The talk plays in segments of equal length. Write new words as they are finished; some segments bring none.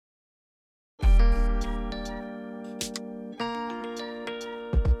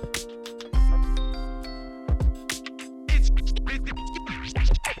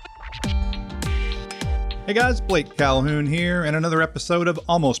Hey guys, Blake Calhoun here, and another episode of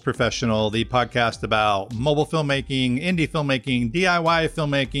Almost Professional, the podcast about mobile filmmaking, indie filmmaking, DIY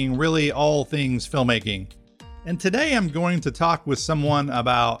filmmaking, really all things filmmaking. And today I'm going to talk with someone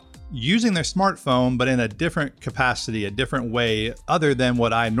about using their smartphone, but in a different capacity, a different way, other than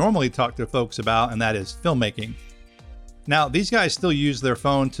what I normally talk to folks about, and that is filmmaking. Now, these guys still use their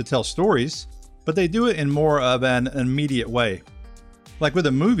phone to tell stories, but they do it in more of an immediate way. Like with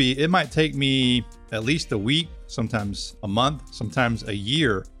a movie, it might take me at least a week, sometimes a month, sometimes a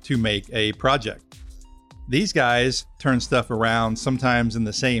year to make a project. These guys turn stuff around sometimes in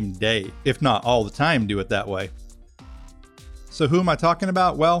the same day, if not all the time do it that way. So who am I talking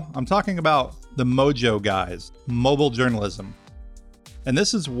about? Well, I'm talking about the Mojo guys, mobile journalism. And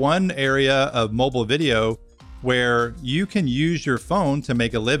this is one area of mobile video where you can use your phone to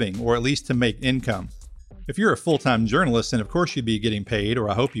make a living, or at least to make income. If you're a full-time journalist, then of course you'd be getting paid, or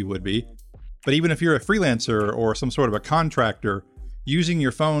I hope you would be. But even if you're a freelancer or some sort of a contractor, using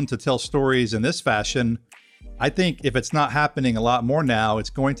your phone to tell stories in this fashion, I think if it's not happening a lot more now,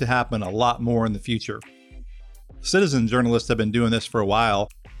 it's going to happen a lot more in the future. Citizen journalists have been doing this for a while,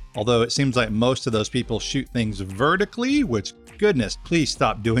 although it seems like most of those people shoot things vertically, which, goodness, please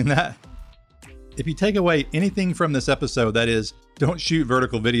stop doing that. If you take away anything from this episode, that is, don't shoot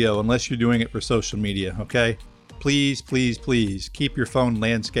vertical video unless you're doing it for social media, okay? Please, please, please keep your phone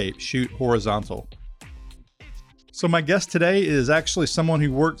landscape, shoot horizontal. So my guest today is actually someone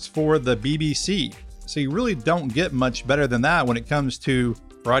who works for the BBC. So you really don't get much better than that when it comes to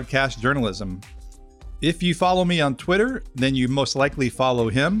broadcast journalism. If you follow me on Twitter, then you most likely follow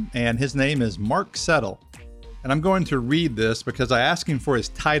him, and his name is Mark Settle. And I'm going to read this because I asked him for his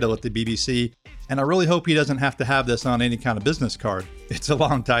title at the BBC, and I really hope he doesn't have to have this on any kind of business card. It's a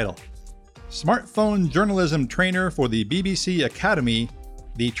long title. Smartphone journalism trainer for the BBC Academy,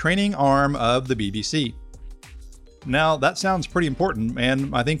 the training arm of the BBC. Now, that sounds pretty important,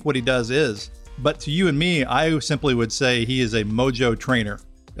 and I think what he does is. But to you and me, I simply would say he is a Mojo trainer.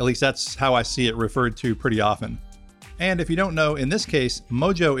 At least that's how I see it referred to pretty often. And if you don't know, in this case,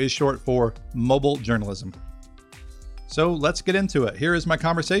 Mojo is short for mobile journalism. So let's get into it. Here is my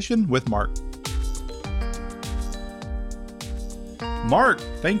conversation with Mark. Mark,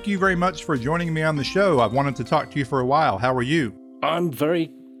 thank you very much for joining me on the show. I've wanted to talk to you for a while. How are you? I'm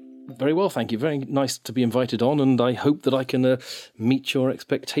very well, thank you. Very nice to be invited on, and I hope that I can meet your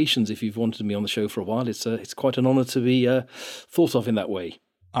expectations if you've wanted me on the show for a while. It's quite an honor to be thought of in that way.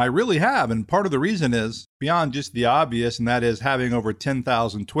 I really have, and part of the reason is beyond just the obvious, and that is having over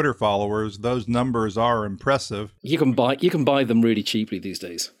 10,000 Twitter followers. Those numbers are impressive. You can buy them really cheaply these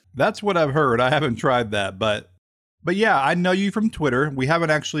days. That's what I've heard. I haven't tried that, but yeah, I know you from Twitter. We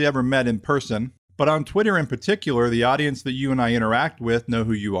haven't actually ever met in person, but on Twitter in particular, the audience that you and I interact with know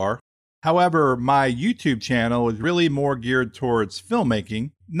who you are. However, my YouTube channel is really more geared towards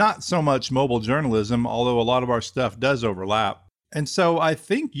filmmaking, not so much mobile journalism, although a lot of our stuff does overlap. And so I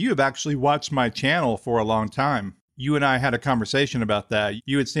think you have actually watched my channel for a long time. You and I had a conversation about that.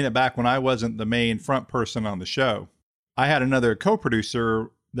 You had seen it back when I wasn't the main front person on the show. I had another co-producer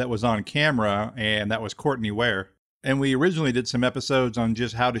that was on camera, and that was Courtney Ware. And we originally did some episodes on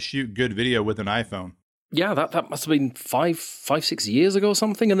just how to shoot good video with an iPhone. Yeah, that must have been 6 years ago or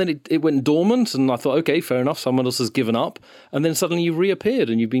something. And then it went dormant, and I thought, okay, fair enough, someone else has given up. And then suddenly you reappeared,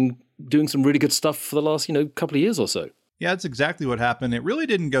 and you've been doing some really good stuff for the last, couple of years or so. Yeah, that's exactly what happened. It really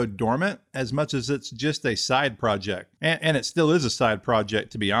didn't go dormant as much as it's just a side project. And it still is a side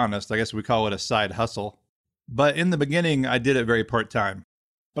project, to be honest. I guess we call it a side hustle. But in the beginning, I did it very part-time.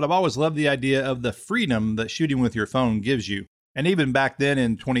 But I've always loved the idea of the freedom that shooting with your phone gives you. And even back then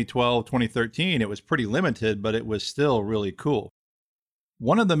in 2012, 2013, it was pretty limited, but it was still really cool.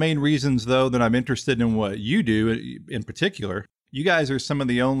 One of the main reasons, though, that I'm interested in what you do in particular, you guys are some of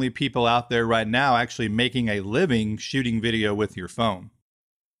the only people out there right now actually making a living shooting video with your phone.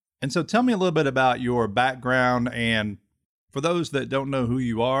 And so tell me a little bit about your background, and for those that don't know who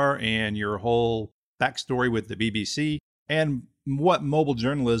you are and your whole backstory with the BBC and what mobile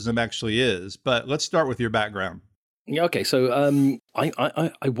journalism actually is. But let's start with your background. Yeah, okay. So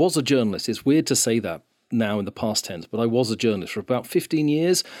I was a journalist. It's weird to say that now in the past tense, but I was a journalist for about 15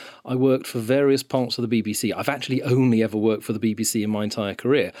 years. I worked for various parts of the BBC. I've actually only ever worked for the BBC in my entire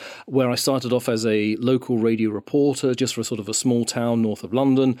career, where I started off as a local radio reporter just for a sort of a small town north of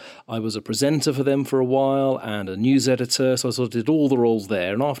London. I was a presenter for them for a while and a news editor, so I sort of did all the roles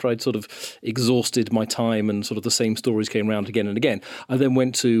there. And after I'd sort of exhausted my time and sort of the same stories came around again and again, I then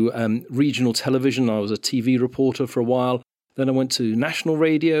went to regional television. I was a TV reporter for a while. Then I went to national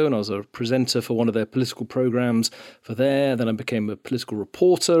radio and I was a presenter for one of their political programs for there. Then I became a political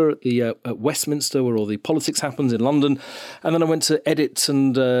reporter at Westminster, where all the politics happens in London. And then I went to edit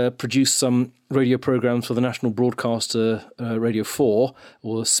and produce some radio programs for the national broadcaster, Radio 4,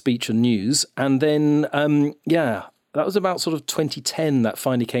 or Speech and News. And then, that was about sort of 2010 that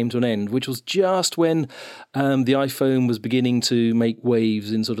finally came to an end, which was just when the iPhone was beginning to make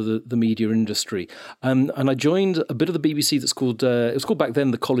waves in sort of the media industry. And I joined a bit of the BBC that's called, it was called back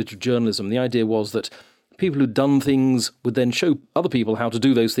then the College of Journalism. The idea was that people who'd done things would then show other people how to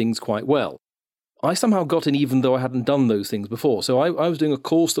do those things quite well. I somehow got in even though I hadn't done those things before. So I was doing a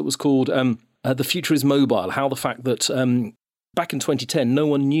course that was called The Future is Mobile, how the fact that back in 2010, no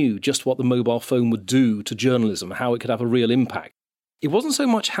one knew just what the mobile phone would do to journalism, how it could have a real impact. It wasn't so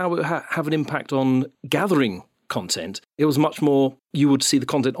much how it would have an impact on gathering content. It was much more you would see the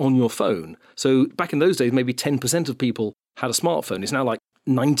content on your phone. So back in those days, maybe 10% of people had a smartphone. It's now like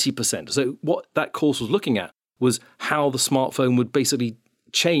 90%. So what that course was looking at was how the smartphone would basically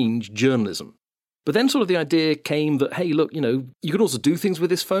change journalism. But then sort of the idea came that, hey, look, you can also do things with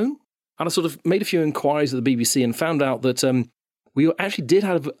this phone. And I sort of made a few inquiries at the BBC and found out that we actually did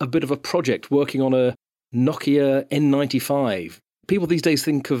have a bit of a project working on a Nokia N95. People these days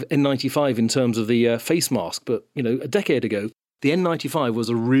think of N95 in terms of the face mask, but, a decade ago, the N95 was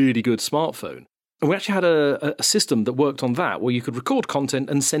a really good smartphone. And we actually had a system that worked on that, where you could record content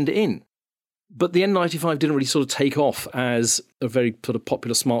and send it in. But the N95 didn't really sort of take off as a very sort of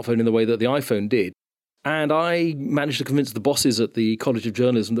popular smartphone in the way that the iPhone did. And I managed to convince the bosses at the College of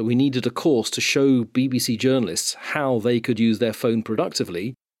Journalism that we needed a course to show BBC journalists how they could use their phone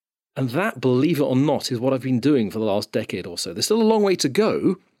productively. And that, believe it or not, is what I've been doing for the last decade or so. There's still a long way to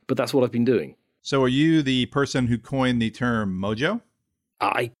go, but that's what I've been doing. So are you the person who coined the term mojo?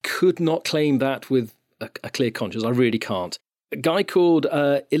 I could not claim that with a clear conscience. I really can't. A guy called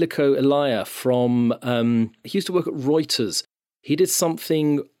Iliko Elia he used to work at Reuters. He did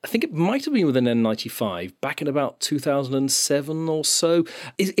something, I think it might have been with an N95, back in about 2007 or so.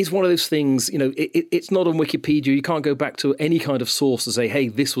 It's one of those things, it's not on Wikipedia. You can't go back to any kind of source to say, hey,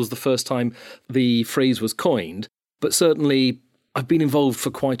 this was the first time the phrase was coined. But certainly, I've been involved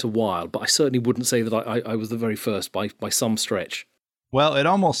for quite a while, but I certainly wouldn't say that I was the very first by some stretch. Well, it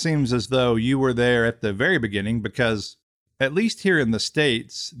almost seems as though you were there at the very beginning, because at least here in the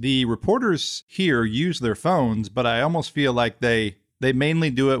States, the reporters here use their phones, but I almost feel like they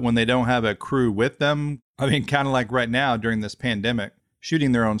mainly do it when they don't have a crew with them. I mean, kind of like right now during this pandemic,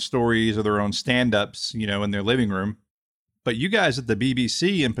 shooting their own stories or their own stand-ups, in their living room. But you guys at the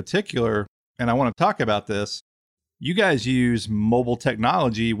BBC in particular, and I want to talk about this, you guys use mobile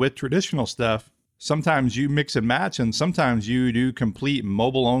technology with traditional stuff. Sometimes you mix and match, and sometimes you do complete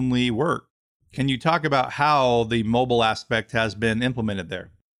mobile-only work. Can you talk about how the mobile aspect has been implemented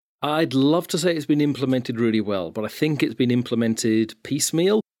there? I'd love to say it's been implemented really well, but I think it's been implemented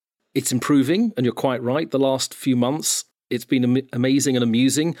piecemeal. It's improving, and you're quite right. The last few months, it's been amazing and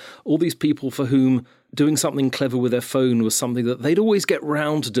amusing. All these people for whom doing something clever with their phone was something that they'd always get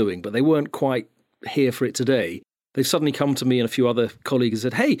round to doing, but they weren't quite here for it today. They've suddenly come to me and a few other colleagues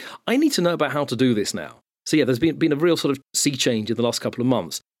and said, hey, I need to know about how to do this now. So yeah, there's been a real sort of sea change in the last couple of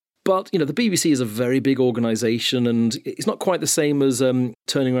months. But, the BBC is a very big organisation, and it's not quite the same as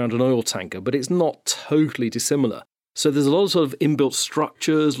turning around an oil tanker, but it's not totally dissimilar. So there's a lot of sort of inbuilt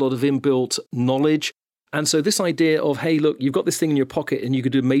structures, a lot of inbuilt knowledge. And so this idea of, hey, look, you've got this thing in your pocket and you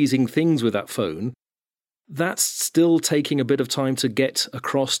could do amazing things with that phone, that's still taking a bit of time to get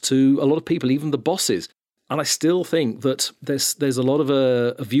across to a lot of people, even the bosses. And I still think that there's a lot of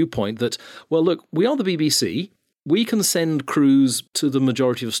a viewpoint that, well, look, we are the BBC. We can send crews to the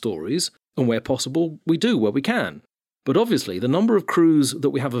majority of stories, and where possible, we do where we can. But obviously, the number of crews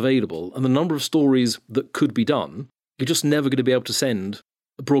that we have available and the number of stories that could be done, you're just never going to be able to send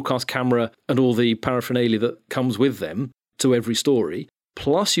a broadcast camera and all the paraphernalia that comes with them to every story.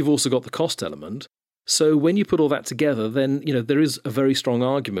 Plus, you've also got the cost element. So when you put all that together, then, there is a very strong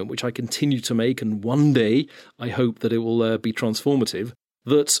argument, which I continue to make, and one day I hope that it will be transformative,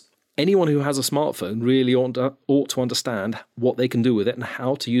 that anyone who has a smartphone really ought to understand what they can do with it and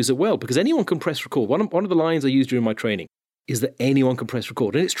how to use it well, because anyone can press record. One of the lines I use during my training is that anyone can press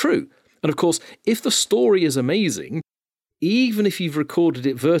record, and it's true. And of course, if the story is amazing, even if you've recorded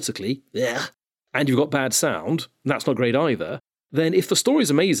it vertically, and you've got bad sound, that's not great either, then if the story is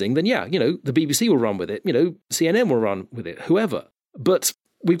amazing, then the BBC will run with it, CNN will run with it, whoever. But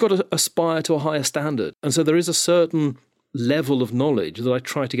we've got to aspire to a higher standard. And so there is a certain level of knowledge that I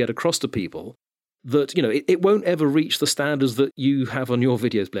try to get across to people that, it won't ever reach the standards that you have on your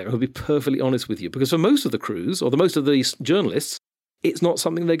videos, Blair. I'll be perfectly honest with you, because for most of the crews, or most of these journalists, it's not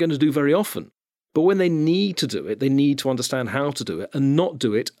something they're going to do very often. But when they need to do it, they need to understand how to do it and not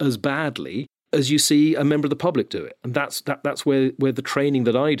do it as badly as you see a member of the public do it. And that's where the training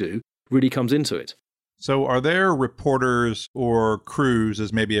that I do really comes into it. So are there reporters or crews,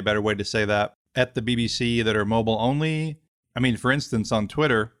 is maybe a better way to say that, at the BBC that are mobile only? I mean, for instance, on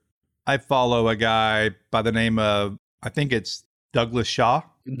Twitter, I follow a guy by the name of, I think it's Douglas Shaw.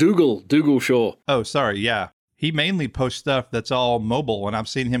 Dougal Shaw. Oh, sorry. Yeah. He mainly posts stuff that's all mobile, and I've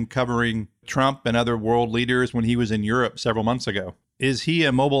seen him covering Trump and other world leaders when he was in Europe several months ago. Is he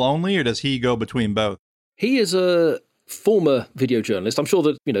a mobile only, or does he go between both? He is a former video journalist. I'm sure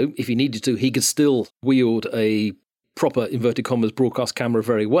that, if he needed to, he could still wield a proper, inverted commas, broadcast camera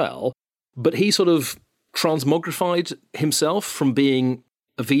very well. But he sort of transmogrified himself from being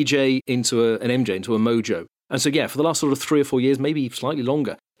a VJ into an MJ, into a Mojo. And so, yeah, for the last sort of 3 or 4 years, maybe slightly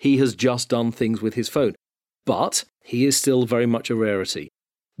longer, he has just done things with his phone. But he is still very much a rarity.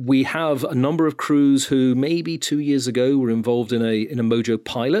 We have a number of crews who maybe 2 years ago were involved in a Mojo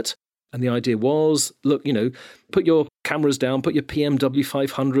pilot. And the idea was, look, put your cameras down, put your PMW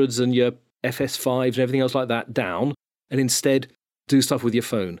 500s and your FS5s and everything else like that down, and instead do stuff with your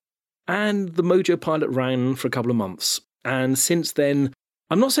phone. And the Mojo pilot ran for a couple of months. And since then,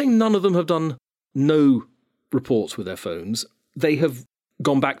 I'm not saying none of them have done no reports with their phones. They have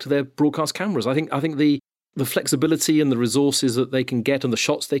gone back to their broadcast cameras. I think the flexibility and the resources that they can get and the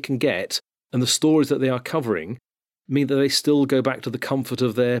shots they can get and the stories that they are covering mean that they still go back to the comfort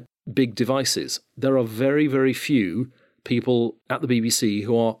of their big devices. There are very, very few people at the BBC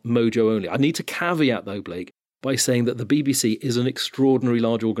who are Mojo only. I need to caveat, though, Blake, by saying that the BBC is an extraordinarily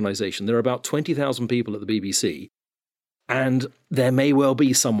large organisation. There are about 20,000 people at the BBC, and there may well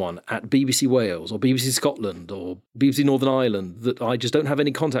be someone at BBC Wales or BBC Scotland or BBC Northern Ireland that I just don't have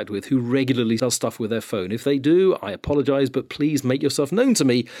any contact with who regularly does stuff with their phone. If they do, I apologise, but please make yourself known to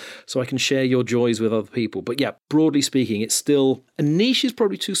me so I can share your joys with other people. But yeah, broadly speaking, it's still, a niche is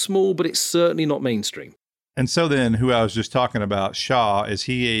probably too small, but it's certainly not mainstream. And so then, who I was just talking about, Shaw, is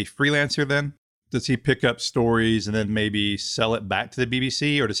he a freelancer then? Does he pick up stories and then maybe sell it back to the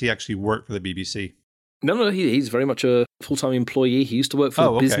BBC, or does he actually work for the BBC? No, he's very much a full-time employee. He used to work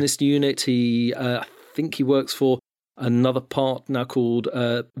for a business unit. I think he works for another part now called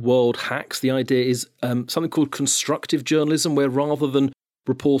World Hacks. The idea is something called constructive journalism, where rather than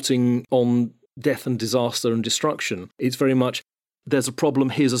reporting on death and disaster and destruction, it's very much, there's a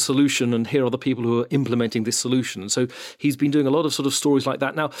problem, here's a solution, and here are the people who are implementing this solution. So he's been doing a lot of sort of stories like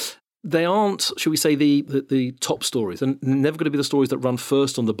that. Now, they aren't, should we say, the top stories. They're never going to be the stories that run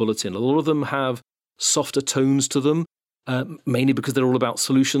first on the bulletin. A lot of them have softer tones to them, mainly because they're all about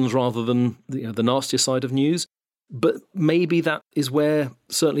solutions rather than the nastier side of news. But maybe that is where,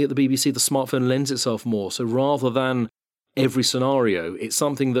 certainly at the BBC, the smartphone lends itself more. So rather than every scenario, it's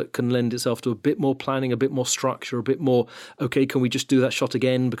something that can lend itself to a bit more planning, a bit more structure, a bit more, okay, can we just do that shot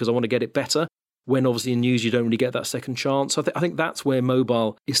again because I want to get it better? When obviously in news you don't really get that second chance. So I think that's where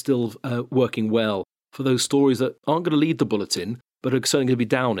mobile is still working well for those stories that aren't going to lead the bulletin, but are certainly going to be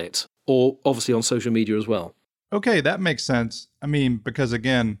down it, or obviously on social media as well. Okay, that makes sense. I mean, because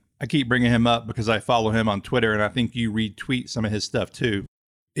again, I keep bringing him up because I follow him on Twitter, and I think you retweet some of his stuff too.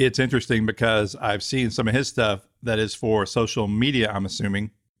 It's interesting because I've seen some of his stuff that is for social media, I'm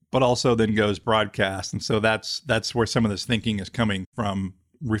assuming, but also then goes broadcast. And so that's where some of this thinking is coming from,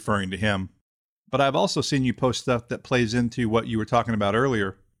 referring to him. But I've also seen you post stuff that plays into what you were talking about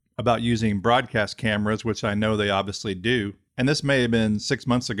earlier about using broadcast cameras, which I know they obviously do. And this may have been 6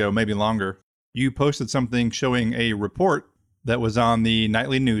 months ago, maybe longer. You posted something showing a report that was on the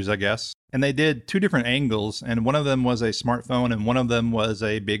nightly news, I guess. And they did 2 different angles, and one of them was a smartphone and one of them was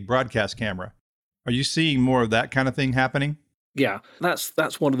a big broadcast camera. Are you seeing more of that kind of thing happening? Yeah,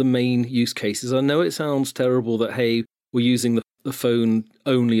 that's one of the main use cases. I know it sounds terrible that, hey, we're using the phone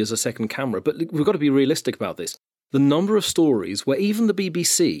only as a second camera, but we've got to be realistic about this. The number of stories where even the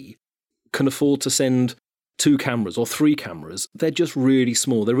BBC can afford to send 2 cameras or 3 cameras, they're just really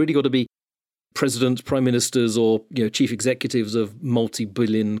small. They're really got to be presidents, prime ministers, or chief executives of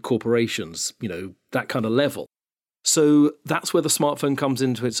multi-billion corporations, that kind of level. So that's where the smartphone comes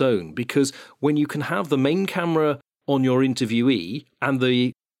into its own, because when you can have the main camera on your interviewee and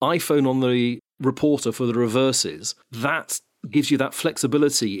the iPhone on the reporter for the reverses, that gives you that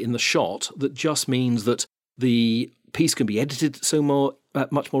flexibility in the shot that just means that the piece can be edited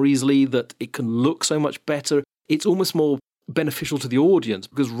much more easily, that it can look so much better. It's almost more beneficial to the audience,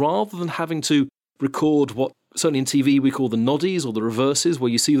 because rather than having to record what certainly in TV, we call the noddies or the reverses,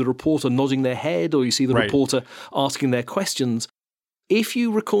 where you see the reporter nodding their head or you see the reporter asking their questions. If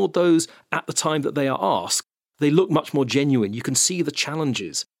you record those at the time that they are asked, they look much more genuine. You can see the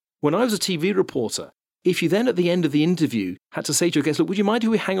challenges. When I was a TV reporter, if you then at the end of the interview had to say to your guest, look, would you mind if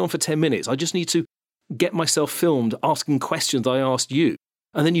we hang on for 10 minutes? I just need to get myself filmed asking questions I asked you.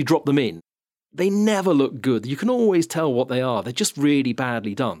 And then you drop them in. They never look good. You can always tell what they are. They're just really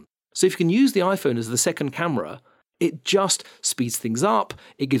badly done. So if you can use the iPhone as the second camera, it just speeds things up.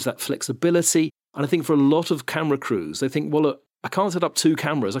 It gives that flexibility. And I think for a lot of camera crews, they think, well, look, I can't set up two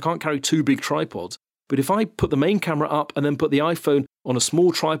cameras. I can't carry two big tripods. But if I put the main camera up and then put the iPhone on a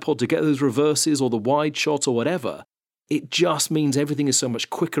small tripod to get those reverses or the wide shot or whatever, it just means everything is so much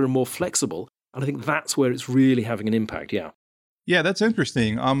quicker and more flexible. And I think that's where it's really having an impact, yeah. Yeah, that's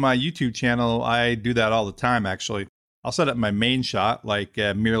interesting. On my YouTube channel, I do that all the time, actually. I'll set up my main shot, like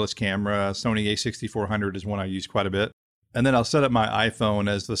a mirrorless camera. Sony a6400 is one I use quite a bit. And then I'll set up my iPhone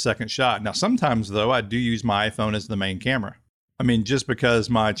as the second shot. Now, sometimes, though, I do use my iPhone as the main camera. I mean, just because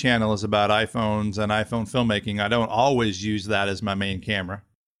my channel is about iPhones and iPhone filmmaking, I don't always use that as my main camera.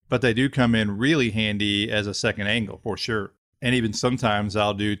 But they do come in really handy as a second angle, for sure. And even sometimes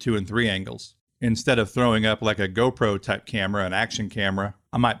I'll do 2 and 3 angles. Instead of throwing up like a GoPro type camera, an action camera,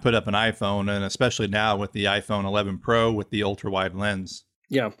 I might put up an iPhone, and especially now with the iPhone 11 Pro with the ultra-wide lens.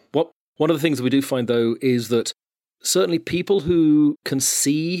 Yeah. One of the things that we do find, though, is that certainly people who can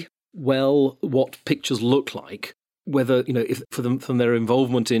see well what pictures look like, whether, if from their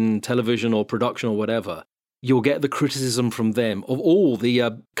involvement in television or production or whatever, you'll get the criticism from them of,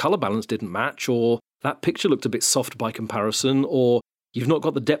 the color balance didn't match, or that picture looked a bit soft by comparison, or you've not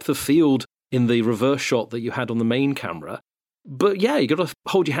got the depth of field in the reverse shot that you had on the main camera. But yeah, you got to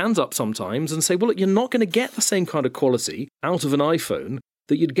hold your hands up sometimes and say, well, look, you're not going to get the same kind of quality out of an iPhone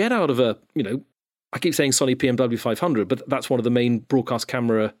that you'd get out of I keep saying Sony PMW 500, but that's one of the main broadcast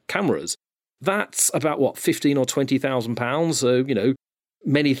cameras. That's about, £15,000 or £20,000, so,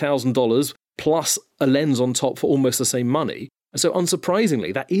 many $1,000s plus a lens on top for almost the same money. And so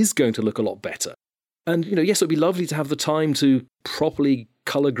unsurprisingly, that is going to look a lot better. And, yes, it'd be lovely to have the time to properly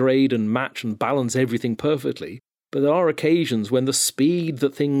color grade and match and balance everything perfectly. But there are occasions when the speed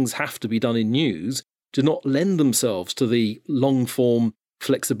that things have to be done in news do not lend themselves to the long-form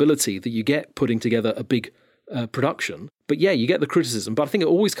flexibility that you get putting together a big production. But yeah, you get the criticism. But I think it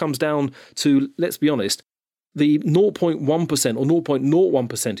always comes down to, let's be honest, the 0.1% or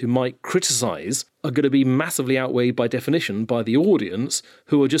 0.01% who might criticize are going to be massively outweighed by definition by the audience,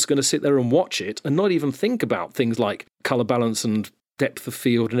 who are just going to sit there and watch it and not even think about things like color balance and depth of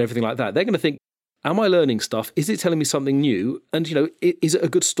field and everything like that. They're going to think, am I learning stuff? Is it telling me something new? And, is it a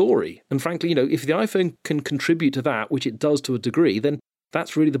good story? And frankly, if the iPhone can contribute to that, which it does to a degree, then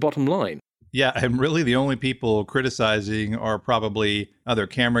that's really the bottom line. Yeah, and really the only people criticizing are probably other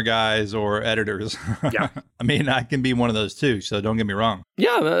camera guys or editors. Yeah. I mean, I can be one of those too, so don't get me wrong.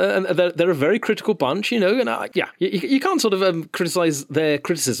 Yeah, and they're a very critical bunch, and you can't sort of criticize their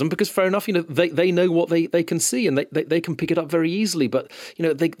criticism because fair enough, they know what they can see and they can pick it up very easily. But,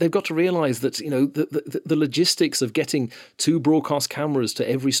 they've got to realize that, the logistics of getting 2 broadcast cameras to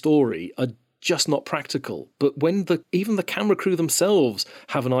every story are just not practical. But when even the camera crew themselves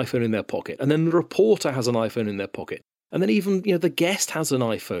have an iPhone in their pocket, and then the reporter has an iPhone in their pocket, and then even the guest has an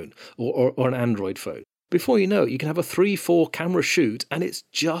iPhone or an Android phone, before you know it, you can have a 3-4 camera shoot, and it's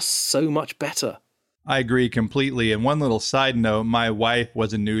just so much better. I agree completely. And one little side note, my wife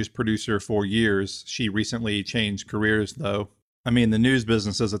was a news producer for years. She recently changed careers, though. I mean, the news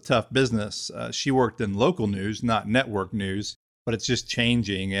business is a tough business. She worked in local news, not network news, but it's just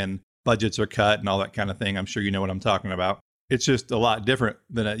changing, and budgets are cut and all that kind of thing. I'm sure you know what I'm talking about. It's just a lot different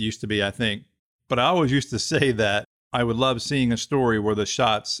than it used to be, I think. But I always used to say that I would love seeing a story where the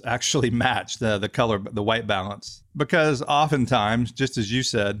shots actually match the color, the white balance. Because oftentimes, just as you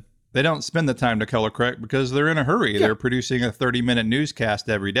said, they don't spend the time to color correct because they're in a hurry. Yeah. They're producing a 30-minute newscast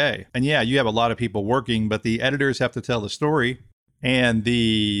every day. And yeah, you have a lot of people working, but the editors have to tell the story. And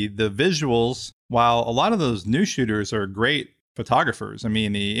the visuals, while a lot of those news shooters are great photographers, I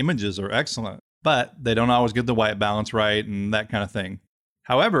mean, the images are excellent, but they don't always get the white balance right and that kind of thing.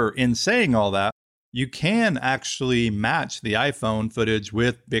 However, in saying all that, you can actually match the iPhone footage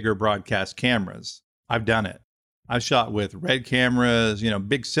with bigger broadcast cameras. I've done it. I've shot with RED cameras,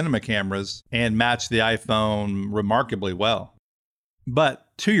 big cinema cameras, and matched the iPhone remarkably well. But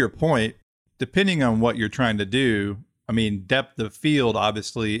to your point, depending on what you're trying to do, I mean, depth of field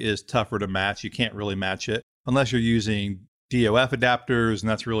obviously is tougher to match. You can't really match it unless you're using DOF adapters, and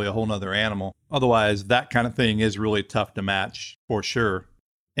that's really a whole nother animal. Otherwise, that kind of thing is really tough to match for sure.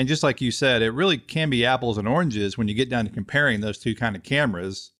 And just like you said, it really can be apples and oranges when you get down to comparing those two kind of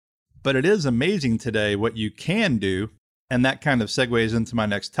cameras. But it is amazing today what you can do. And that kind of segues into my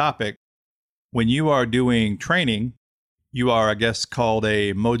next topic. When you are doing training, you are, I guess, called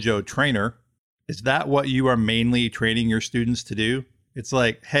a Mojo trainer. Is that what you are mainly training your students to do? It's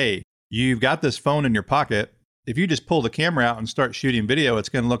like, hey, you've got this phone in your pocket. If you just pull the camera out and start shooting video, it's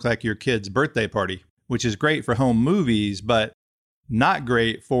going to look like your kid's birthday party, which is great for home movies, but not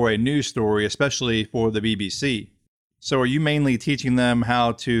great for a news story, especially for the BBC. So are you mainly teaching them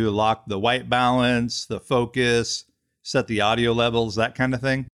how to lock the white balance, the focus, set the audio levels, that kind of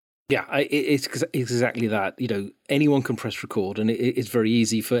thing? Yeah, it's exactly that. Anyone can press record, and it's very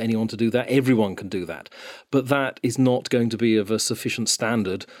easy for anyone to do that. Everyone can do that. But that is not going to be of a sufficient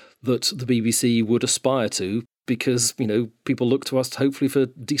standard that the BBC would aspire to, because, people look to us hopefully for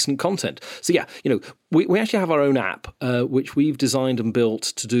decent content. So yeah, we actually have our own app, which we've designed and built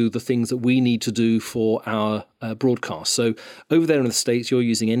to do the things that we need to do for our broadcast. So over there in the States, you're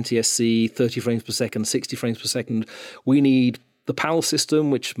using NTSC, 30 frames per second, 60 frames per second. We need the PAL system,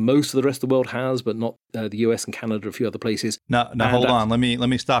 which most of the rest of the world has, but not the US and Canada, a few other places. Now hold on. Let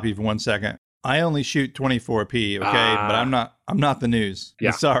me stop you for 1 second. I only shoot 24p, okay? But I'm not the news. Yeah.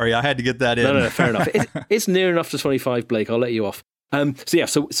 Sorry, I had to get that in. No, fair enough. It's near enough to 25, Blake. I'll let you off.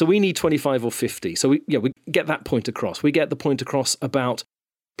 So we need 25 or 50. So we get that point across. We get the point across about,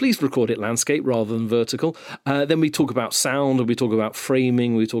 please record it landscape rather than vertical. Then we talk about sound, and we talk about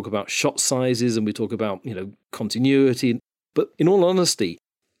framing, we talk about shot sizes, and we talk about, continuity. But in all honesty,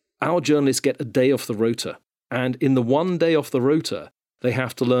 our journalists get a day off the rotor. And in the 1 day off the rotor, they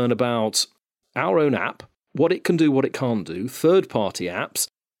have to learn about our own app, what it can do, what it can't do, third-party apps,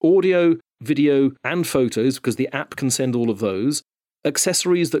 audio, video, and photos, because the app can send all of those,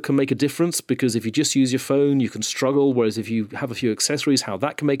 accessories that can make a difference, because if you just use your phone, you can struggle, whereas if you have a few accessories, how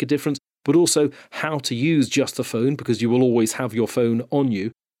that can make a difference, but also how to use just the phone, because you will always have your phone on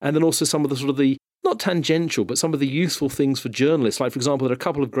you. And then also some of the sort of the, not tangential, but some of the useful things for journalists. Like, for example, there are a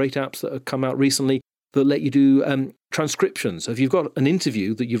couple of great apps that have come out recently that let you do transcriptions. So if you've got an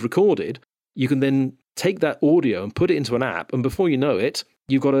interview that you've recorded, you can then take that audio and put it into an app, and before you know it,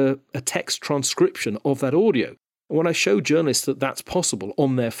 you've got a text transcription of that audio. And when I show journalists that that's possible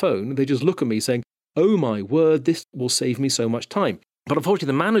on their phone, they just look at me saying, oh my word, this will save me so much time. But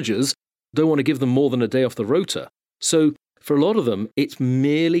unfortunately, the managers don't want to give them more than a day off the rotor. So for a lot of them, it's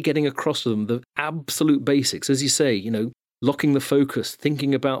merely getting across to them the absolute basics. As you say, locking the focus,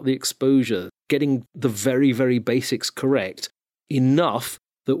 thinking about the exposure, getting the very, very basics correct, enough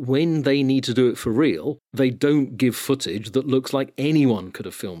that when they need to do it for real, they don't give footage that looks like anyone could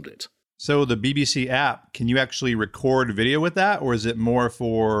have filmed it. So the BBC app, can you actually record video with that, or is it more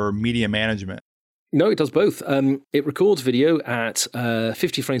for media management? No, it does both. It records video at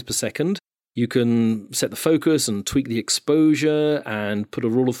 50 frames per second. You can set the focus and tweak the exposure and put a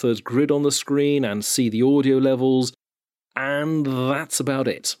rule of thirds grid on the screen and see the audio levels. And that's about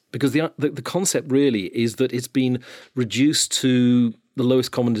it. Because the concept really is that it's been reduced to the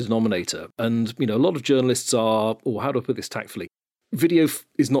lowest common denominator. And, a lot of journalists are, or how do I put this tactfully? Video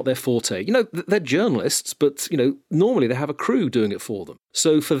is not their forte. They're journalists, but, normally they have a crew doing it for them.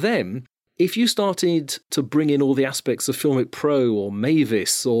 So for them, if you started to bring in all the aspects of Filmic Pro or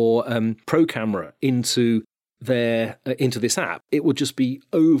Mavis or Pro Camera into this app, it would just be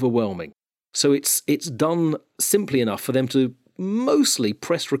overwhelming. So it's done simply enough for them to mostly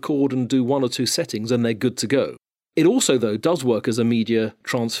press record and do one or two settings, and they're good to go. It also, though, does work as a media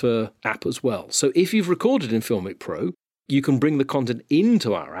transfer app as well. So if you've recorded in Filmic Pro, you can bring the content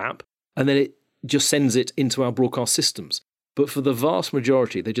into our app, and then it just sends it into our broadcast systems. But for the vast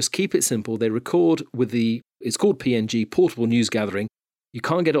majority, they just keep it simple. They record with it's called PNG, Portable News Gathering. You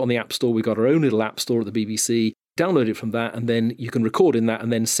can't get it on the App Store. We've got our own little App Store at the BBC. Download it from that, and then you can record in that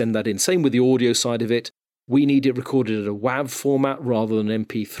and then send that in. Same with the audio side of it. We need it recorded at a WAV format rather than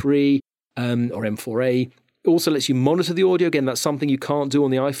MP3 or M4A. It also lets you monitor the audio. Again, that's something you can't do on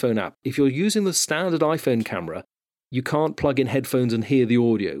the iPhone app. If you're using the standard iPhone camera, you can't plug in headphones and hear the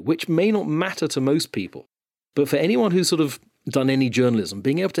audio, which may not matter to most people. But for anyone who's sort of done any journalism,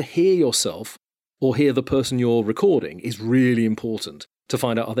 being able to hear yourself or hear the person you're recording is really important to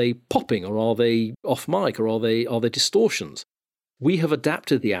find out, are they popping or are they off mic or are there distortions? We have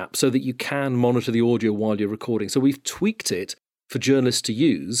adapted the app so that you can monitor the audio while you're recording. So we've tweaked it for journalists to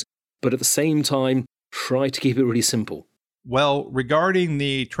use, but at the same time, try to keep it really simple. Well, regarding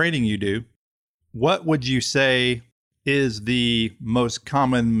the training you do, what would you say is the most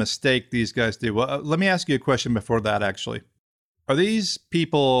common mistake these guys do? Well, let me ask you a question before that, actually. Are these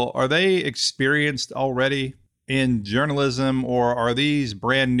people, are they experienced already in journalism, or are these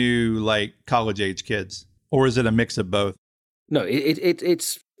brand new, like college age kids? Or is it a mix of both? No,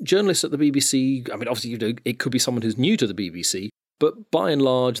 it's journalists at the BBC. I mean, obviously, it could be someone who's new to the BBC, but by and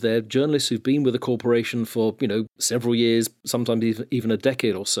large, they're journalists who've been with the corporation for, several years, sometimes even a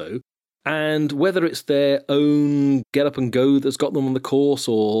decade or so. And whether it's their own get up and go that's got them on the course,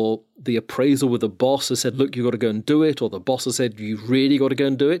 or the appraisal with the boss has said, look, you've got to go and do it, or the boss has said, you've really got to go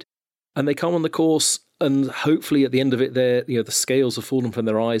and do it. And they come on the course, and hopefully at the end of it, the scales have fallen from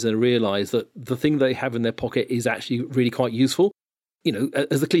their eyes and realize that the thing they have in their pocket is actually really quite useful.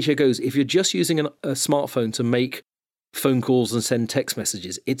 As the cliche goes, if you're just using a smartphone to make phone calls and send text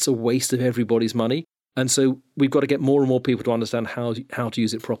messages, it's a waste of everybody's money. And so we've got to get more and more people to understand how to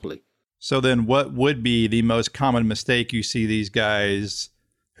use it properly. So then what would be the most common mistake you see these guys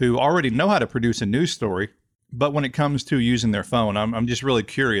who already know how to produce a news story, but when it comes to using their phone, I'm just really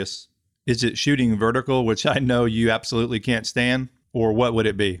curious. Is it shooting vertical, which I know you absolutely can't stand, or what would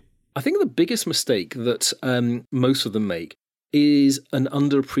it be? I think the biggest mistake that most of them make is an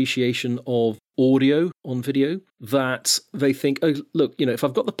underappreciation of audio on video, that they think, oh, look, if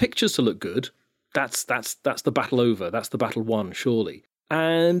I've got the pictures to look good, that's the battle over. That's the battle won, surely.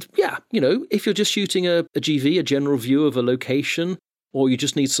 And yeah, if you're just shooting a GV, a general view of a location, or you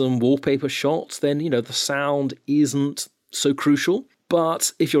just need some wallpaper shots, then, the sound isn't so crucial.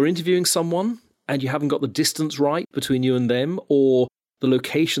 But if you're interviewing someone and you haven't got the distance right between you and them, or the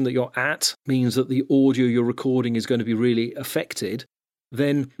location that you're at means that the audio you're recording is going to be really affected,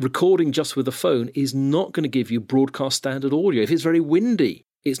 then recording just with a phone is not going to give you broadcast standard audio. If it's very windy,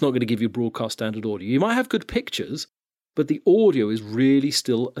 it's not going to give you broadcast standard audio. You might have good pictures, but the audio is really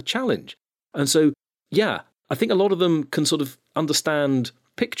still a challenge. And so, yeah, I think a lot of them can sort of understand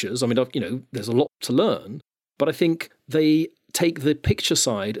pictures. I mean, there's a lot to learn, but I think they take the picture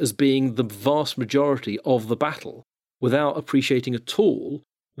side as being the vast majority of the battle without appreciating at all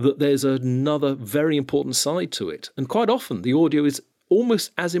that there's another very important side to it. And quite often, the audio is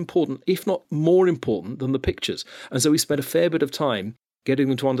almost as important, if not more important, than the pictures. And so we spend a fair bit of time getting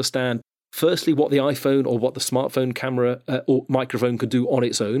them to understand, firstly, what the iPhone or what the smartphone camera or microphone could do on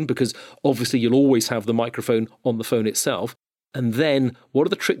its own, because obviously you'll always have the microphone on the phone itself. And then what are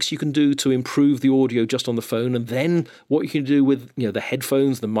the tricks you can do to improve the audio just on the phone? And then what you can do with the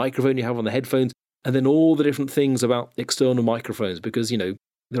headphones, the microphone you have on the headphones, and then all the different things about external microphones, because,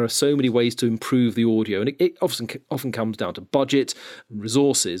 there are so many ways to improve the audio. And it often comes down to budget and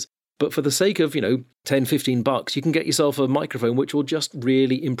resources. But for the sake of, $10, $15, you can get yourself a microphone which will just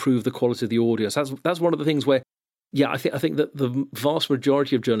really improve the quality of the audio. So that's one of the things where, yeah, I think that the vast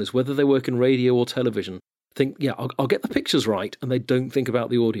majority of journalists, whether they work in radio or television, think, yeah, I'll get the pictures right, and they don't think about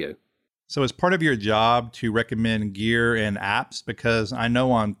the audio. So is part of your job to recommend gear and apps? Because I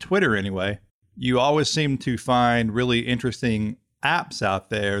know on Twitter anyway, you always seem to find really interesting apps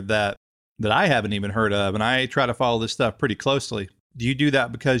out there that I haven't even heard of, and I try to follow this stuff pretty closely. Do you do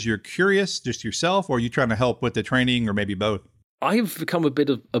that because you're curious, just yourself, or are you trying to help with the training, or maybe both? I've become a bit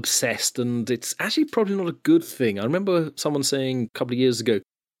obsessed, and it's actually probably not a good thing. I remember someone saying a couple of years ago,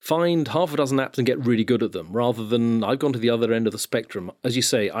 find half a dozen apps and get really good at them, rather than I've gone to the other end of the spectrum. As you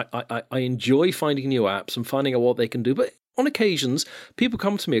say, I enjoy finding new apps and finding out what they can do, but on occasions, people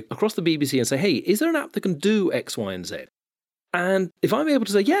come to me across the BBC and say, hey, is there an app that can do X, Y, and Z? And if I'm able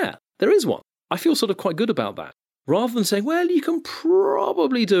to say, yeah, there is one, I feel sort of quite good about that. Rather than saying, well, you can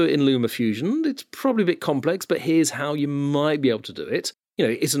probably do it in LumaFusion. It's probably a bit complex, but here's how you might be able to do it.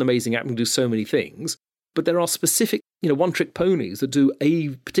 It's an amazing app and can do so many things. But there are specific, one-trick ponies that do a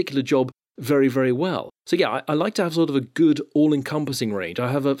particular job very, very well. So yeah, I like to have sort of a good all-encompassing range.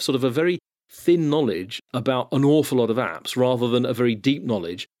 I have a sort of a very thin knowledge about an awful lot of apps rather than a very deep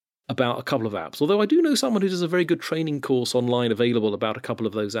knowledge about a couple of apps. Although I do know someone who does a very good training course online available about a couple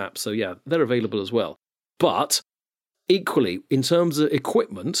of those apps. So yeah, they're available as well. But equally, in terms of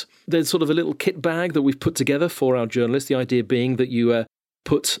equipment, there's sort of a little kit bag that we've put together for our journalists, the idea being that you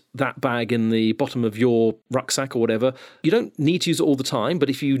put that bag in the bottom of your rucksack or whatever. You don't need to use it all the time, but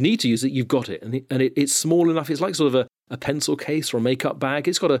if you need to use it, you've got it. And it's small enough. It's like sort of a pencil case or a makeup bag.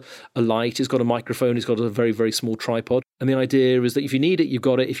 It's got a light, it's got a microphone, it's got a very, very small tripod. And the idea is that if you need it, you've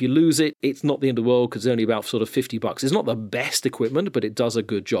got it. If you lose it, it's not the end of the world because it's only about sort of $50. It's not the best equipment, but it does a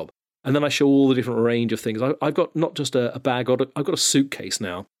good job. And then I show all the different range of things. I've got not just a bag, I've got a suitcase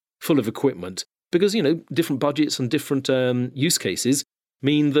now full of equipment because, different budgets and different use cases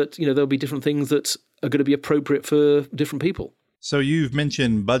mean that, there'll be different things that are going to be appropriate for different people. So you've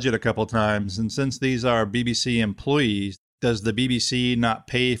mentioned budget a couple of times, and since these are BBC employees, does the BBC not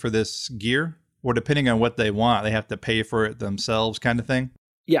pay for this gear? Or depending on what they want, they have to pay for it themselves kind of thing?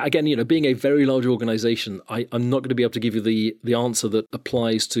 Yeah, again, being a very large organization, I'm not going to be able to give you the answer that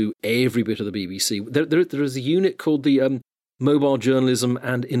applies to every bit of the BBC. There is a unit called the Mobile Journalism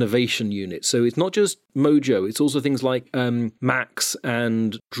and Innovation Unit. So it's not just Mojo, it's also things like Macs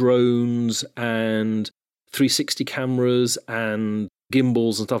and drones and 360 cameras and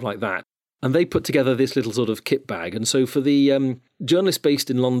gimbals and stuff like that. And they put together this little sort of kit bag. And so for the journalists based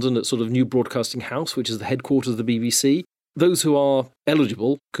in London at sort of New Broadcasting House, which is the headquarters of the BBC, those who are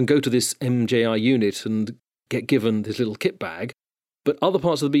eligible can go to this MJI unit and get given this little kit bag. But other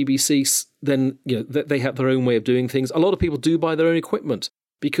parts of the BBC, then, they have their own way of doing things. A lot of people do buy their own equipment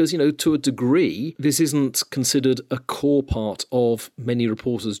because, to a degree, this isn't considered a core part of many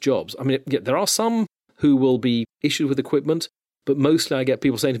reporters' jobs. I mean, there are some who will be issued with equipment, but mostly I get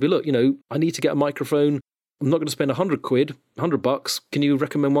people saying to me, look, I need to get a microphone. I'm not going to spend $100. Can you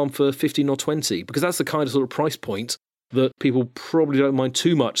recommend one for 15 or 20? Because that's the kind of sort of price point that people probably don't mind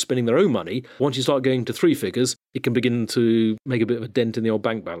too much spending their own money. Once you start going to three figures, it can begin to make a bit of a dent in the old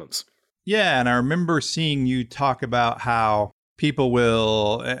bank balance. Yeah, and I remember seeing you talk about how people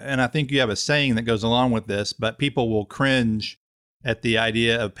will, and I think you have a saying that goes along with this, but people will cringe at the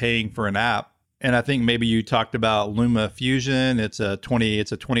idea of paying for an app. And I think maybe you talked about LumaFusion. It's a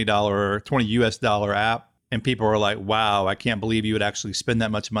 $20 US app. And people are like, wow, I can't believe you would actually spend that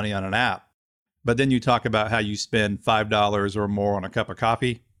much money on an app. But then you talk about how you spend $5 or more on a cup of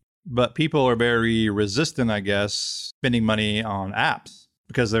coffee. But people are very resistant, I guess, spending money on apps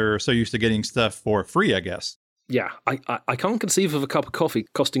because they're so used to getting stuff for free, I guess. Yeah, I can't conceive of a cup of coffee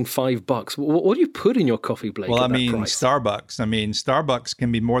costing $5. What do you put in your coffee, Blake? Well, at that price? Starbucks. Starbucks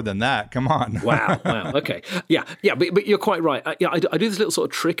can be more than that. Come on. Wow. Okay. Yeah. But you're quite right. I do this little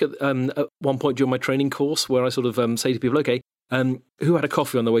sort of trick at one point during my training course where I sort of say to people, okay, who had a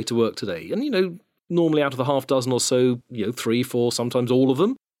coffee on their way to work today? And, normally out of the half dozen or so, 3, 4, sometimes all of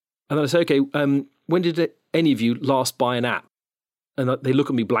them. And then I say, okay, when did any of you last buy an app? And they look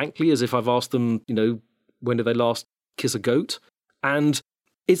at me blankly as if I've asked them, when did they last kiss a goat? And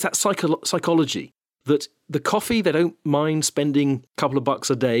it's that psychology that the coffee, they don't mind spending a couple of bucks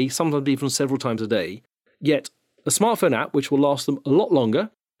a day, sometimes even several times a day. Yet a smartphone app, which will last them a lot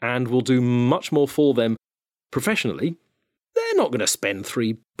longer and will do much more for them professionally, they're not going to spend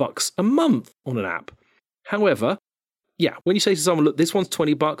 $3 a month on an app. However, yeah, when you say to someone, look, this one's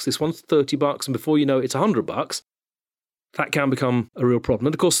 $20, this one's $30, and before you know it, it's $100, that can become a real problem.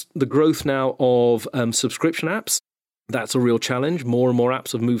 And of course, the growth now of subscription apps, that's a real challenge. More and more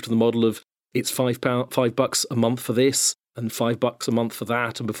apps have moved to the model of it's $5 a month for this and $5 a month for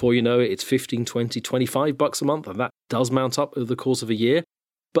that. And before you know it, it's $15, $20, $25 a month. And that does mount up over the course of a year.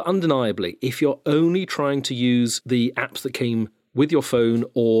 But undeniably, if you're only trying to use the apps that came with your phone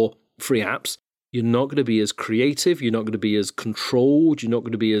or free apps, you're not going to be as creative, you're not going to be as controlled, you're not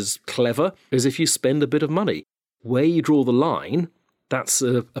going to be as clever as if you spend a bit of money. Where you draw the line, that's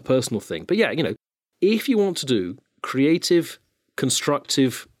a personal thing. But yeah, if you want to do creative,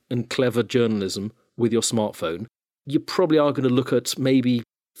 constructive, and clever journalism with your smartphone, you probably are going to look at maybe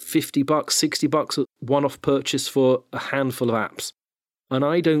 $50, $60 a one-off purchase for a handful of apps. And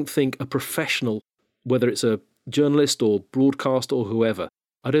I don't think a professional, whether it's a journalist or broadcaster or whoever,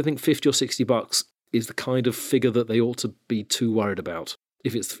 I don't think $50 or $60 is the kind of figure that they ought to be too worried about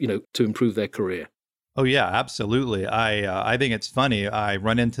if it's, to improve their career. Oh yeah, absolutely. I think it's funny. I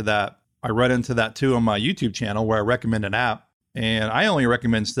run into that too on my YouTube channel where I recommend an app, and I only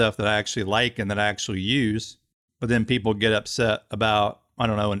recommend stuff that I actually like and that I actually use. But then people get upset about, I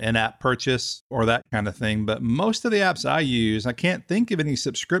don't know, an in-app purchase or that kind of thing. But most of the apps I use, I can't think of any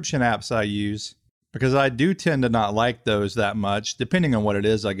subscription apps I use because I do tend to not like those that much, depending on what it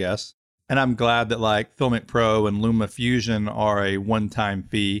is, I guess. And I'm glad that like Filmic Pro and LumaFusion are a one-time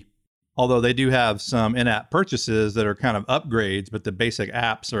fee. Although they do have some in-app purchases that are kind of upgrades, but the basic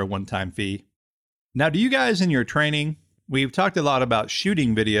apps are a one-time fee. Now, do you guys in your training, we've talked a lot about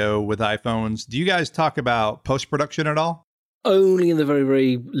shooting video with iPhones. Do you guys talk about post-production at all? Only in the very,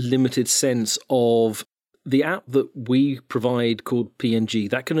 very limited sense of the app that we provide called PNG.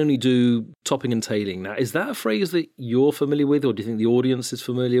 That can only do topping and tailing. Now, is that a phrase that you're familiar with, or do you think the audience is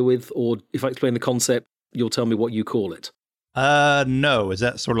familiar with? Or if I explain the concept, you'll tell me what you call it. No. Is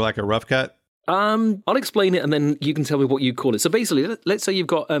that sort of like a rough cut? I'll explain it and then you can tell me what you call it. So basically, let's say you've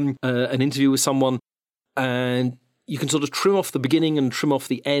got an interview with someone and you can sort of trim off the beginning and trim off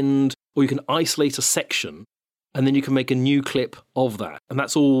the end, or you can isolate a section and then you can make a new clip of that. And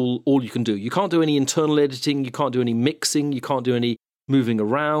that's all you can do. You can't do any internal editing, you can't do any mixing, you can't do any moving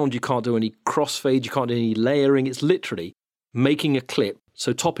around, you can't do any crossfade, you can't do any layering. It's literally making a clip,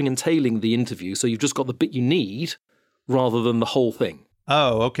 so topping and tailing the interview, so you've just got the bit you need rather than the whole thing.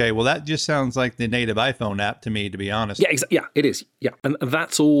 Oh, okay. Well, that just sounds like the native iPhone app to me, to be honest. Yeah, it is. Yeah, and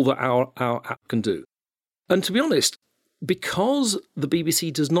that's all that our app can do. And to be honest, because the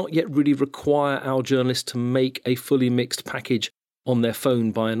BBC does not yet really require our journalists to make a fully mixed package on their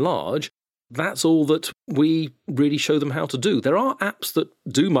phone by and large, that's all that we really show them how to do. There are apps that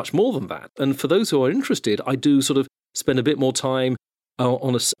do much more than that. And for those who are interested, I do sort of spend a bit more time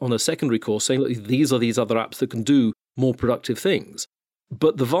on a secondary course saying, look, these are these other apps that can do more productive things.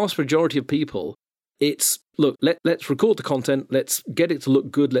 But the vast majority of people, it's, look, let's record the content, let's get it to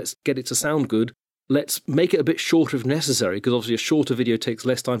look good, let's get it to sound good, let's make it a bit shorter if necessary, because obviously a shorter video takes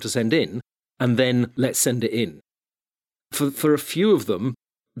less time to send in, and then let's send it in. For a few of them,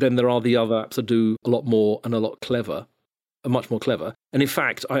 then there are the other apps that do a lot more and much more clever. And in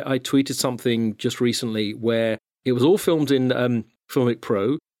fact, I tweeted something just recently where it was all filmed in Filmic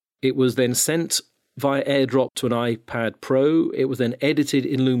Pro. It was then sent via AirDrop to an iPad Pro. It was then edited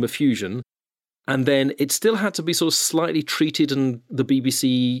in LumaFusion. And then it still had to be sort of slightly treated in the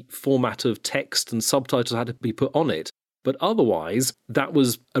BBC format of text, and subtitles had to be put on it. But otherwise, that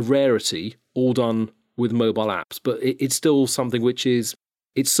was a rarity, all done with mobile apps. But it's still something which is,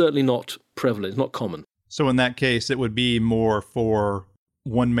 it's certainly not prevalent, it's not common. So in that case, it would be more for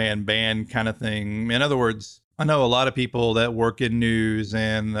one-man band kind of thing. In other words, I know a lot of people that work in news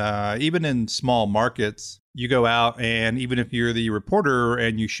and even in small markets, you go out and even if you're the reporter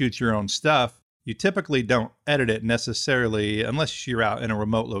and you shoot your own stuff, you typically don't edit it necessarily unless you're out in a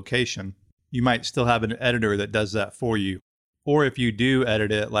remote location. You might still have an editor that does that for you. Or if you do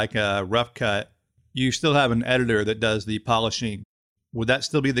edit it like a rough cut, you still have an editor that does the polishing. Would that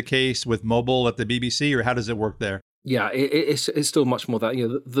still be the case with mobile at the BBC, or how does it work there? Yeah, it's still much more that,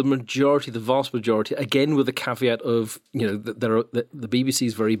 the vast majority, again with the caveat of, the BBC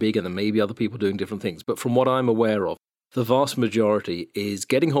is very big and there may be other people doing different things. But from what I'm aware of, the vast majority is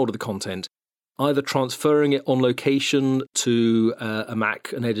getting hold of the content, either transferring it on location to a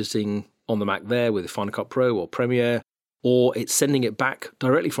Mac and editing on the Mac there with Final Cut Pro or Premiere, or it's sending it back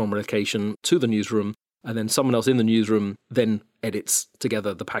directly from location to the newsroom, and then someone else in the newsroom then edits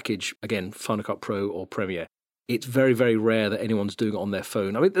together the package, again, Final Cut Pro or Premiere. It's very, very rare that anyone's doing it on their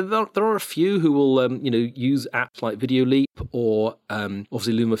phone. I mean, there are a few who will, use apps like Video Leap or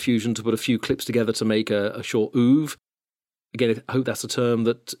obviously LumaFusion to put a few clips together to make a short oeuvre. Again, I hope that's a term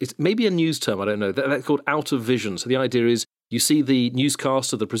that it's maybe a news term. I don't know. That's called out of vision. So the idea is you see the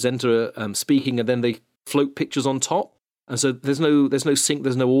newscaster, the presenter speaking, and then they float pictures on top. And so there's no sync,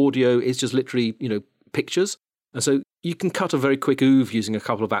 there's no audio. It's just literally pictures. And so you can cut a very quick oeuvre using a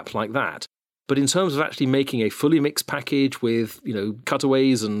couple of apps like that. But in terms of actually making a fully mixed package with,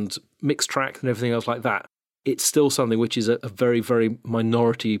 cutaways and mixed tracks and everything else like that, it's still something which is a very, very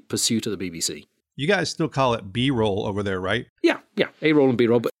minority pursuit at the BBC. You guys still call it B-roll over there, right? Yeah, A-roll and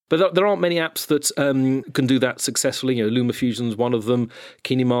B-roll. But there aren't many apps that can do that successfully. LumaFusion's one of them,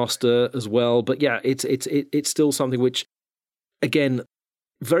 KineMaster as well. But yeah, it's still something which, again,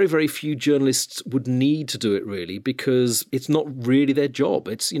 very, very few journalists would need to do it really, because it's not really their job.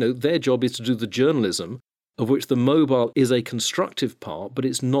 It's, their job is to do the journalism, of which the mobile is a constructive part, but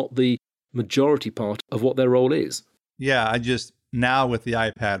it's not the majority part of what their role is. Yeah, now with the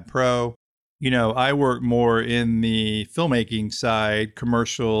iPad Pro, I work more in the filmmaking side,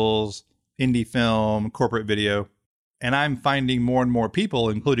 commercials, indie film, corporate video, and I'm finding more and more people,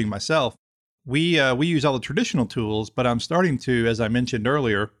 including myself, we use all the traditional tools, but I'm starting to, as I mentioned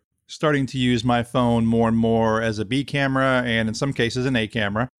earlier, use my phone more and more as a B camera and in some cases an A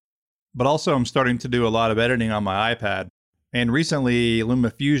camera. But also I'm starting to do a lot of editing on my iPad. And recently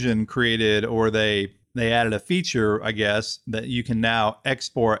LumaFusion created, or they added a feature, I guess, that you can now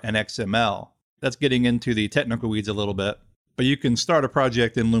export an XML. That's getting into the technical weeds a little bit. But you can start a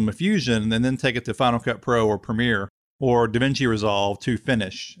project in LumaFusion and then take it to Final Cut Pro or Premiere or DaVinci Resolve to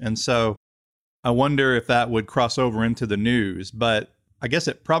finish. And so I wonder if that would cross over into the news, but I guess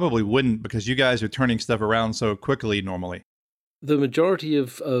it probably wouldn't because you guys are turning stuff around so quickly normally. The majority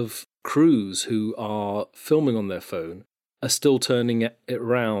of crews who are filming on their phone are still turning it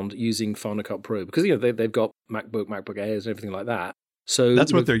around using Final Cut Pro because they've got MacBook Airs and everything like that. So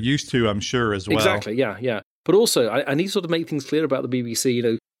that's what they're used to, I'm sure, as well. Exactly, yeah. But also, I need to sort of make things clear about the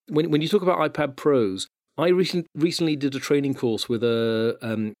BBC. When you talk about iPad Pros, I recently did a training course with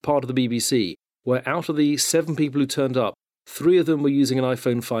a part of the BBC where out of the 7 people who turned up, 3 of them were using an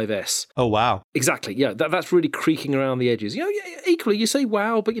iPhone 5S. Oh, wow. Exactly, yeah. That's really creaking around the edges. Equally, you say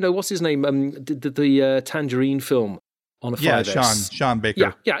wow, but what's his name? Did the Tangerine film on a 5S. Yeah, Sean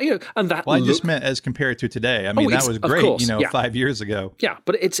Baker. Yeah, and that. Well, I just meant as compared to today. I mean, that was great, course, 5 years ago. Yeah,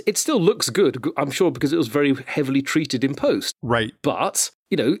 but it still looks good, I'm sure, because it was very heavily treated in post. Right. But,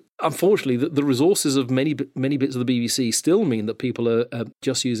 unfortunately, the resources of many bits of the BBC still mean that people are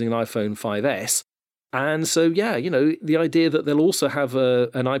just using an iPhone 5S. And so, the idea that they'll also have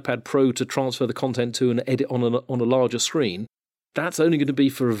an iPad Pro to transfer the content to and edit on a larger screen, that's only going to be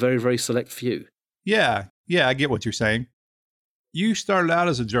for a very, very select few. Yeah, I get what you're saying. You started out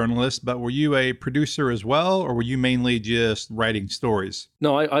as a journalist, but were you a producer as well, or were you mainly just writing stories?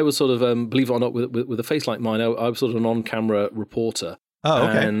 No, I was sort of, believe it or not, with a face like mine, I was sort of an on-camera reporter. Oh,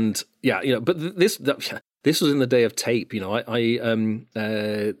 okay. And, but this was in the day of tape, it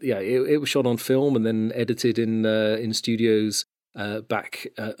was shot on film and then edited in studios back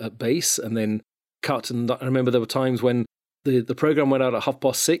at base and then cut. And I remember there were times when the program went out at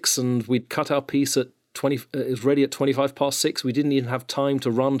 6:30 and we'd cut our piece at 20. It was ready at 6:25. We didn't even have time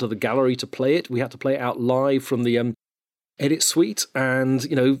to run to the gallery to play it. We had to play it out live from the edit suite, and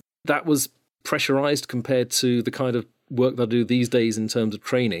that was pressurized compared to the kind of work that I do these days in terms of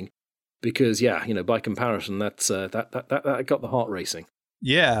training. Because, by comparison, that got the heart racing.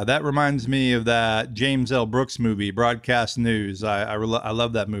 Yeah, that reminds me of that James L. Brooks movie, Broadcast News. I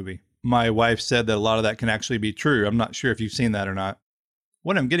love that movie. My wife said that a lot of that can actually be true. I'm not sure if you've seen that or not.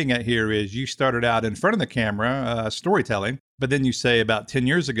 What I'm getting at here is you started out in front of the camera, storytelling, but then you say about 10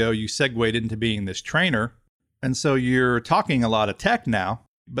 years ago, you segued into being this trainer. And so you're talking a lot of tech now,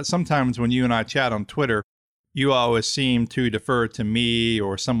 but sometimes when you and I chat on Twitter, you always seem to defer to me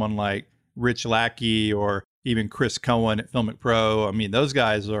or someone like Rich Lackey or even Chris Cohen at Filmic Pro. I mean, those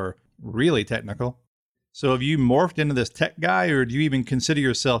guys are really technical. So have you morphed into this tech guy, or do you even consider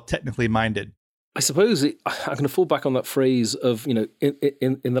yourself technically minded? I suppose I'm going to fall back on that phrase of, in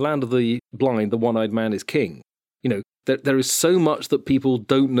the land of the blind, the one-eyed man is king. There is so much that people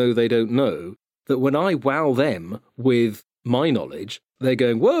don't know they don't know that when I wow them with my knowledge, they're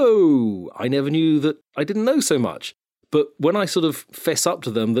going, whoa, I never knew that I didn't know so much. But when I sort of fess up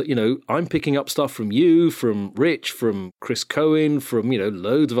to them that, I'm picking up stuff from you, from Rich, from Chris Cohen, from,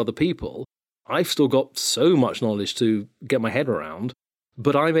 loads of other people, I've still got so much knowledge to get my head around,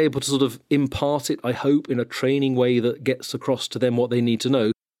 but I'm able to sort of impart it, I hope, in a training way that gets across to them what they need to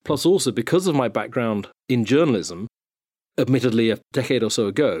know. Plus also, because of my background in journalism, admittedly a decade or so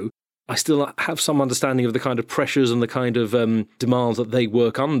ago, I still have some understanding of the kind of pressures and the kind of demands that they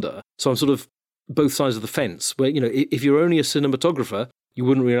work under. So I'm sort of both sides of the fence, where, if you're only a cinematographer, you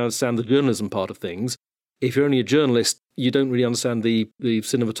wouldn't really understand the journalism part of things. If you're only a journalist, you don't really understand the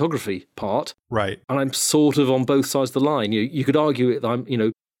cinematography part. Right. And I'm sort of on both sides of the line. You could argue it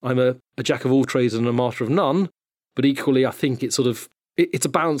that I'm a jack of all trades and a master of none, but equally I think it's it's a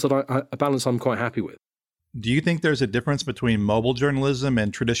balance that I'm quite happy with. Do you think there's a difference between mobile journalism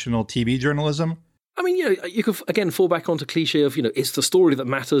and traditional TV journalism? I mean, you could again fall back onto cliche of, it's the story that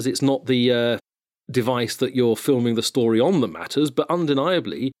matters. It's not the device that you're filming the story on that matters, but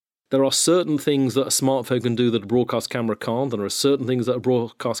undeniably, there are certain things that a smartphone can do that a broadcast camera can't, and there are certain things that a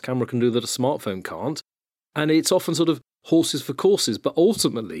broadcast camera can do that a smartphone can't. And it's often sort of horses for courses, but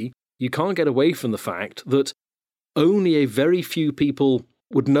ultimately, you can't get away from the fact that only a very few people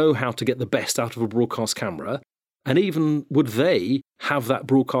would know how to get the best out of a broadcast camera, and even would they have that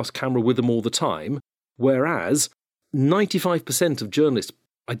broadcast camera with them all the time, whereas 95% of journalists,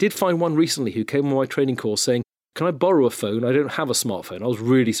 I did find one recently who came on my training course saying, can I borrow a phone? I don't have a smartphone. I was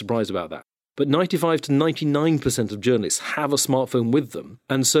really surprised about that. But 95 to 99% of journalists have a smartphone with them,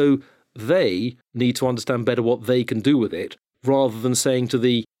 and so they need to understand better what they can do with it, rather than saying to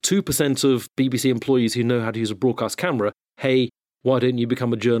the 2% of BBC employees who know how to use a broadcast camera, hey, why don't you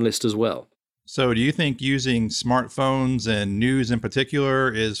become a journalist as well? So do you think using smartphones and news in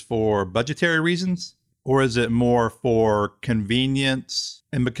particular is for budgetary reasons? Or is it more for convenience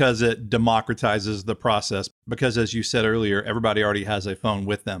and because it democratizes the process? Because as you said earlier, everybody already has a phone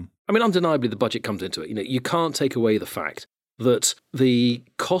with them. I mean, undeniably, the budget comes into it. You can't take away the fact that the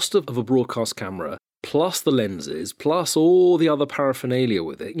cost of a broadcast camera, plus the lenses, plus all the other paraphernalia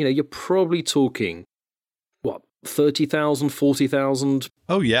with it, you're probably talking, what, $30,000, $40,000?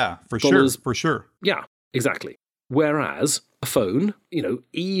 Oh, yeah, for sure. Yeah, exactly. Whereas a phone,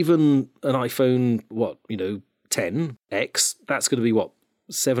 even an iPhone, 10X, that's going to be what,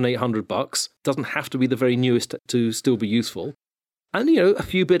 $700-800. Doesn't have to be the very newest to still be useful. And, a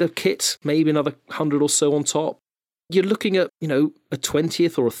few bit of kit, maybe another 100 or so on top. You're looking at, a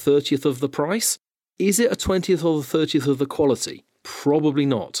 20th or a 30th of the price. Is it a 20th or the 30th of the quality? Probably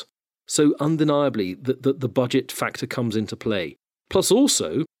not. So undeniably, the budget factor comes into play. Plus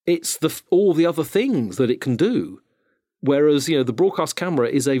also, it's all the other things that it can do. Whereas, the broadcast camera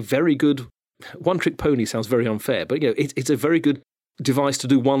is a very good one-trick pony. Sounds very unfair, but it's a very good device to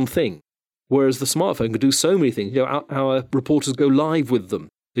do one thing. Whereas the smartphone can do so many things. Our reporters go live with them.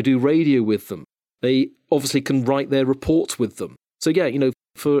 They do radio with them. They obviously can write their reports with them. So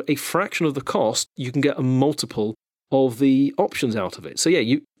for a fraction of the cost, you can get a multiple of the options out of it. So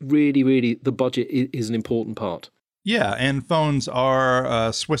you really, the budget is an important part. Yeah, and phones are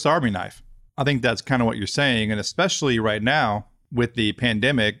a Swiss Army knife. I think that's kind of what you're saying. And especially right now with the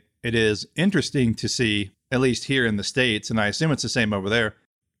pandemic, it is interesting to see, at least here in the States, and I assume it's the same over there,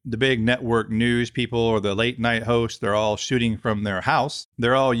 the big network news people or the late night hosts, they're all shooting from their house.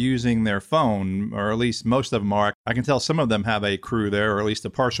 They're all using their phone, or at least most of them are. I can tell some of them have a crew there, or at least a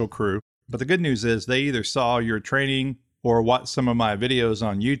partial crew. But the good news is they either saw your training or watched some of my videos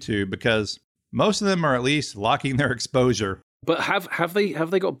on YouTube, because most of them are at least locking their exposure. But have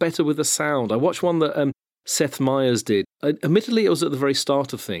they got better with the sound? I watched one that Seth Meyers did. Admittedly, it was at the very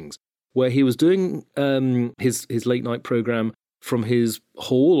start of things, where he was doing his late night program from his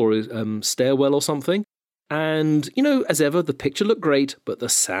hall or his stairwell or something. And, as ever, the picture looked great, but the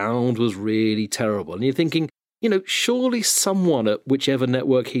sound was really terrible. And you're thinking, surely someone at whichever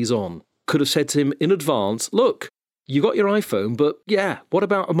network he's on could have said to him in advance, look, you got your iPhone, but what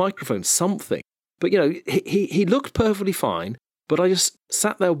about a microphone? Something. But, he looked perfectly fine, but I just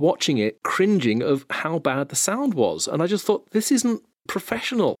sat there watching it, cringing of how bad the sound was. And I just thought, this isn't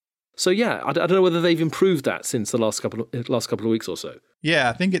professional. So I don't know whether they've improved that since the last couple of weeks or so. Yeah,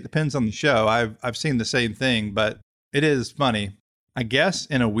 I think it depends on the show. I've seen the same thing, but it is funny. I guess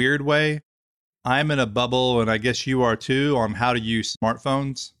in a weird way, I'm in a bubble, and I guess you are too, on how to use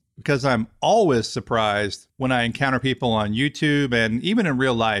smartphones, because I'm always surprised when I encounter people on YouTube and even in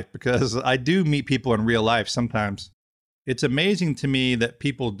real life, because I do meet people in real life sometimes. It's amazing to me that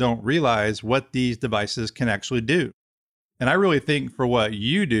people don't realize what these devices can actually do. And I really think for what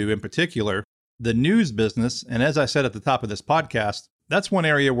you do in particular, the news business, and as I said at the top of this podcast, that's one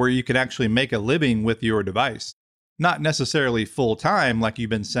area where you can actually make a living with your device. Not necessarily full time, like you've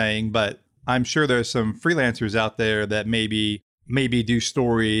been saying, but I'm sure there's some freelancers out there that maybe do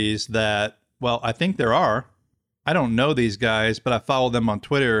stories that, well, I think there are. I don't know these guys, but I follow them on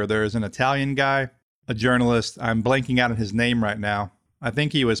Twitter. There's an Italian guy, a journalist. I'm blanking out on his name right now. I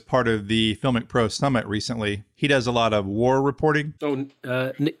think he was part of the Filmic Pro Summit recently. He does a lot of war reporting. Oh,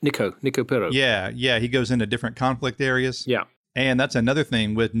 Nico Pero. Yeah. He goes into different conflict areas. Yeah. And that's another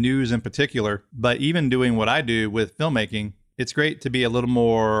thing with news in particular. But even doing what I do with filmmaking, it's great to be a little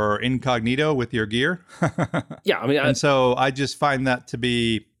more incognito with your gear. Yeah, and so I just find that to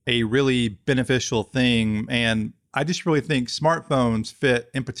be a really beneficial thing. And I just really think smartphones fit,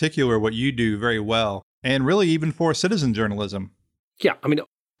 in particular, what you do very well. And really even for citizen journalism. Yeah,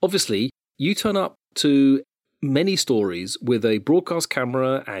 obviously, you turn up to many stories with a broadcast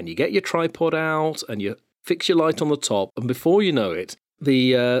camera and you get your tripod out and you fix your light on the top, and before you know it,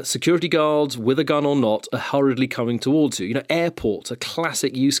 the security guards, with a gun or not, are hurriedly coming towards you. Airports, a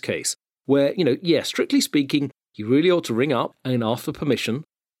classic use case where, strictly speaking, you really ought to ring up and ask for permission.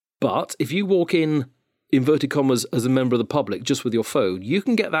 But if you walk in, inverted commas, as a member of the public just with your phone, you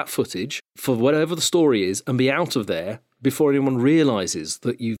can get that footage for whatever the story is and be out of there before anyone realizes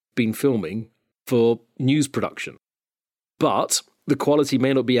that you've been filming for news production. But the quality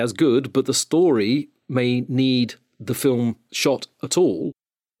may not be as good, but the story may need the film shot at all.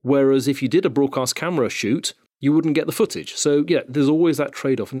 Whereas if you did a broadcast camera shoot, you wouldn't get the footage. So there's always that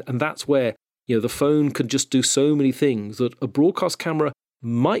trade-off. And that's where, the phone could just do so many things that a broadcast camera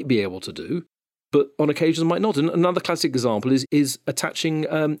might be able to do, but on occasions might not. And another classic example is attaching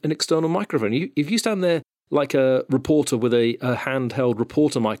an external microphone. If you stand there like a reporter with a handheld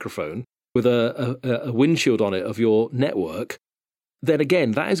reporter microphone with a windshield on it of your network, then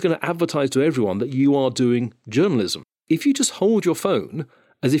again, that is going to advertise to everyone that you are doing journalism. If you just hold your phone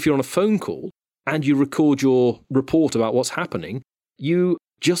as if you're on a phone call and you record your report about what's happening, you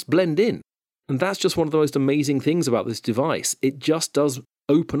just blend in. And that's just one of the most amazing things about this device. It just does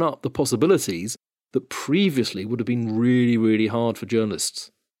open up the possibilities that previously would have been really, really hard for journalists.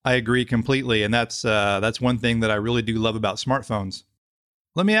 I agree completely, and that's one thing that I really do love about smartphones.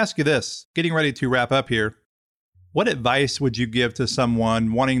 Let me ask you this, getting ready to wrap up here. What advice would you give to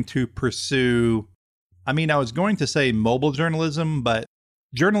someone wanting to pursue, I was going to say mobile journalism, but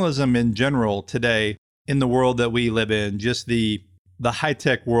journalism in general today in the world that we live in, just the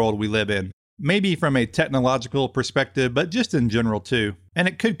high-tech world we live in, maybe from a technological perspective, but just in general too. And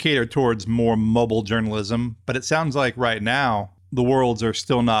it could cater towards more mobile journalism, but it sounds like right now, the worlds are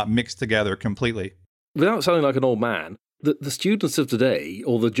still not mixed together completely. Without sounding like an old man, the students of today,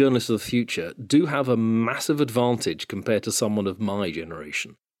 or the journalists of the future, do have a massive advantage compared to someone of my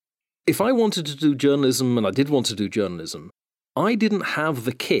generation. If I wanted to do journalism, and I did want to do journalism, I didn't have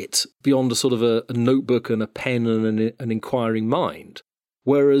the kit beyond a sort of a notebook and a pen and an inquiring mind.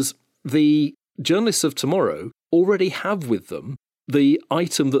 Whereas the journalists of tomorrow already have with them the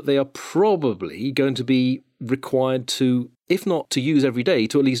item that they are probably going to be required to, if not to use every day,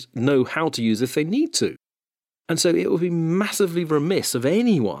 to at least know how to use if they need to. And so it would be massively remiss of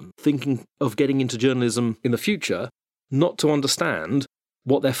anyone thinking of getting into journalism in the future not to understand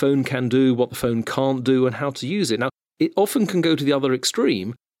what their phone can do, what the phone can't do, and how to use it. Now, it often can go to the other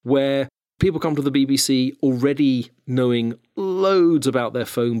extreme, where people come to the BBC already knowing loads about their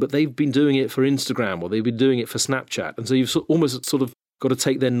phone, but they've been doing it for Instagram or they've been doing it for Snapchat. And so you've almost sort of got to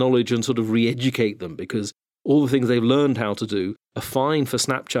take their knowledge and sort of re-educate them, because all the things they've learned how to do are fine for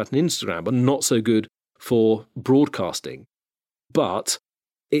Snapchat and Instagram, but not so good for broadcasting. But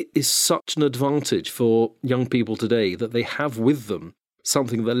it is such an advantage for young people today that they have with them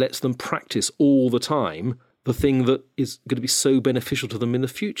something that lets them practice all the time the thing that is going to be so beneficial to them in the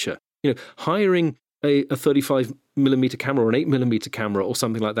future. You know, hiring a 35mm camera or an 8mm camera or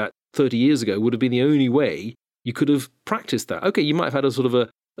something like that 30 years ago would have been the only way you could have practiced that. Okay, you might have had a sort of a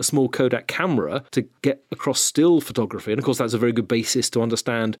small Kodak camera to get across still photography, and of course that's a very good basis to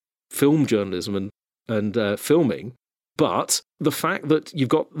understand film journalism and filming. But the fact that you've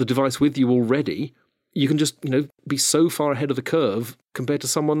got the device with you already, you can just, be so far ahead of the curve compared to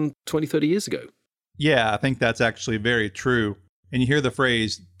someone 20, 30 years ago. Yeah, I think that's actually very true. And you hear the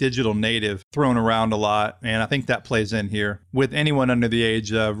phrase digital native thrown around a lot, and I think that plays in here. With anyone under the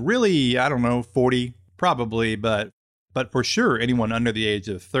age of really, 40, probably, but for sure anyone under the age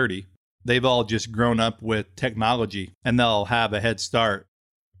of 30, they've all just grown up with technology and they'll have a head start.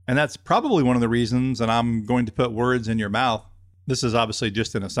 And that's probably one of the reasons, and I'm going to put words in your mouth, this is obviously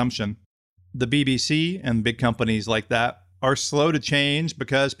just an assumption, the BBC and big companies like that are slow to change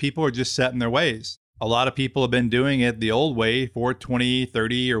because people are just set in their ways. A lot of people have been doing it the old way for 20,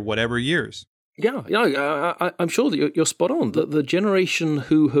 30, or whatever years. Yeah, I'm sure that you're spot on. The generation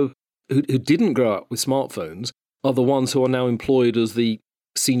who didn't grow up with smartphones are the ones who are now employed as the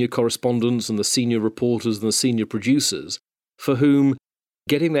senior correspondents and the senior reporters and the senior producers, for whom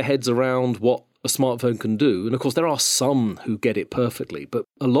getting their heads around what a smartphone can do, and of course there are some who get it perfectly, but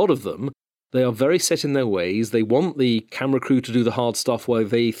a lot of them, they are very set in their ways. They want the camera crew to do the hard stuff while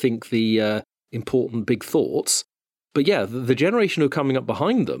they think the important big thoughts. But yeah, the generation who are coming up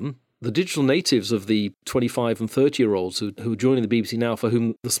behind them, the digital natives of the 25 and 30-year-olds who are joining the BBC now, for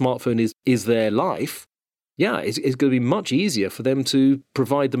whom the smartphone is their life, yeah, it's going to be much easier for them to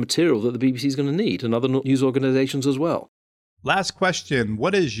provide the material that the BBC is going to need, and other news organizations as well. Last question.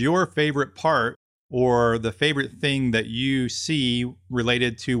 What is your favorite part or the favorite thing that you see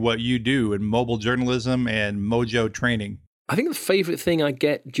related to what you do in mobile journalism and Mojo training? I think the favorite thing I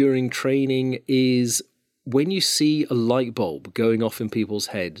get during training is when you see a light bulb going off in people's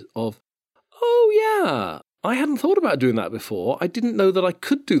head of, oh yeah, I hadn't thought about doing that before. I didn't know that I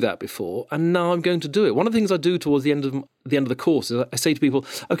could do that before, and now I'm going to do it. One of the things I do towards the end of the course is I say to people,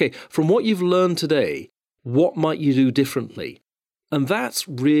 okay, from what you've learned today, what might you do differently? And that's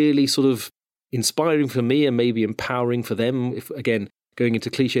really sort of inspiring for me and maybe empowering for them, if again, going into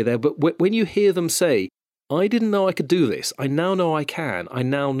cliche there. But when you hear them say, I didn't know I could do this, I now know I can, I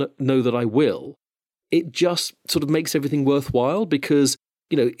now know that I will, it just sort of makes everything worthwhile, because,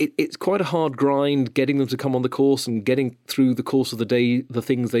 it's quite a hard grind getting them to come on the course and getting through the course of the day the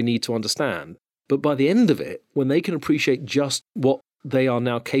things they need to understand. But by the end of it, when they can appreciate just what they are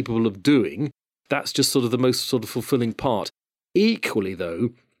now capable of doing, that's just sort of the most sort of fulfilling part. Equally,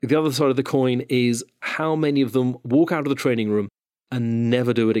 though, the other side of the coin is how many of them walk out of the training room and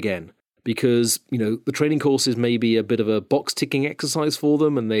never do it again. Because, the training courses may be a bit of a box-ticking exercise for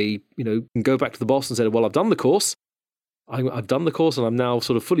them, and they, can go back to the boss and say, well, I've done the course. I've done the course and I'm now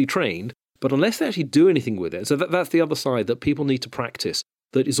sort of fully trained. But unless they actually do anything with it, so that's the other side that people need to practice.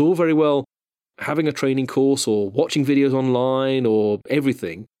 That is all very well having a training course or watching videos online or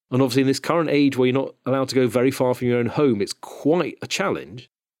everything. And obviously in this current age where you're not allowed to go very far from your own home, it's quite a challenge.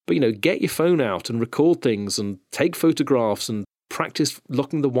 But, get your phone out and record things and take photographs and practice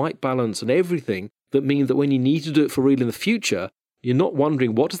locking the white balance and everything that means that when you need to do it for real in the future, you're not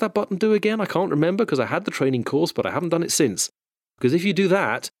wondering, what does that button do again? I can't remember because I had the training course, but I haven't done it since. Because if you do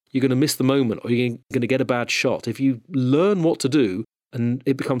that, you're going to miss the moment or you're going to get a bad shot. If you learn what to do and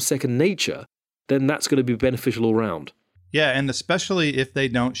it becomes second nature, then that's going to be beneficial all round. Yeah, and especially if they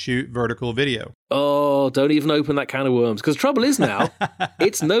don't shoot vertical video. Oh, don't even open that can of worms. Because the trouble is now,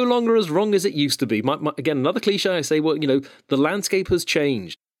 it's no longer as wrong as it used to be. Again, another cliche, I say, well, the landscape has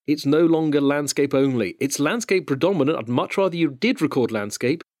changed. It's no longer landscape only. It's landscape predominant. I'd much rather you did record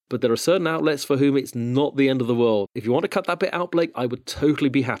landscape, but there are certain outlets for whom it's not the end of the world. If you want to cut that bit out, Blake, I would totally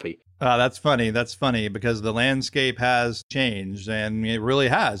be happy. That's funny. That's funny because the landscape has changed, and it really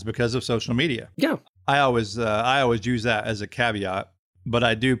has because of social media. Yeah. I always use that as a caveat, but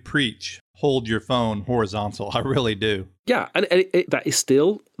I do preach, hold your phone horizontal. I really do. Yeah, and that is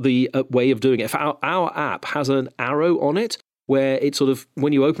still the way of doing it. Our app has an arrow on it where it sort of,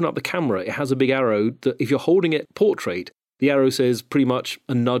 when you open up the camera, it has a big arrow that if you're holding it portrait, the arrow says pretty much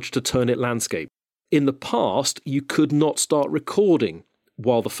a nudge to turn it landscape. In the past, you could not start recording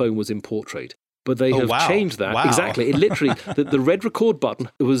while the phone was in portrait. But they have changed that. Wow. Exactly. It literally, the red record button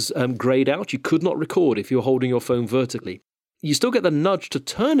was grayed out. You could not record if you're holding your phone vertically. You still get the nudge to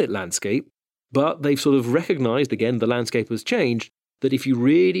turn it landscape, but they've sort of recognized, again, the landscape has changed, that if you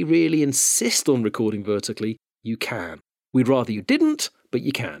really, really insist on recording vertically, you can. We'd rather you didn't, but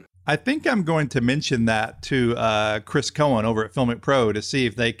you can. I think I'm going to mention that to Chris Cohen over at Filmic Pro to see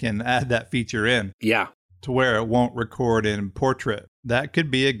if they can add that feature in. Yeah. To where it won't record in portrait. That could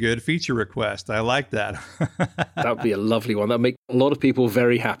be a good feature request. I like that. That would be a lovely one. That would make a lot of people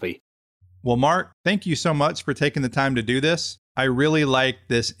very happy. Well, Mark, thank you so much for taking the time to do this. I really like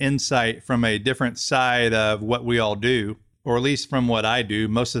this insight from a different side of what we all do, or at least from what I do.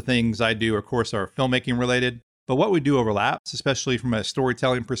 Most of the things I do, of course, are filmmaking related, but what we do overlaps, especially from a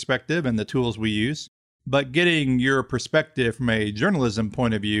storytelling perspective and the tools we use. But getting your perspective from a journalism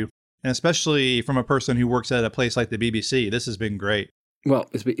point of view, and especially from a person who works at a place like the BBC, this has been great. Well,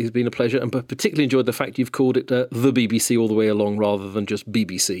 it's been a pleasure, and particularly enjoyed the fact you've called it the BBC all the way along rather than just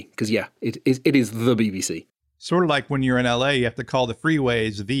BBC, because, yeah, it is the BBC. Sort of like when you're in LA, you have to call the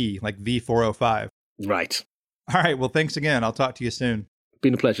freeways like V405. Right. All right, well, thanks again. I'll talk to you soon.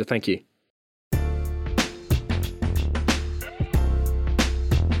 Been a pleasure. Thank you.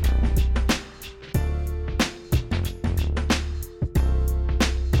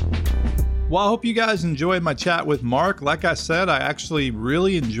 Well, I hope you guys enjoyed my chat with Mark. Like I said, I actually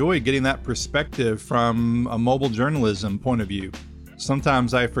really enjoy getting that perspective from a mobile journalism point of view.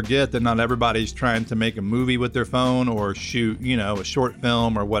 Sometimes I forget that not everybody's trying to make a movie with their phone or shoot, a short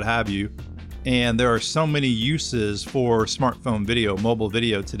film or what have you. And there are so many uses for smartphone video, mobile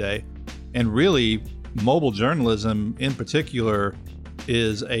video today. And really, mobile journalism in particular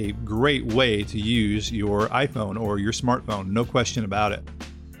is a great way to use your iPhone or your smartphone, no question about it.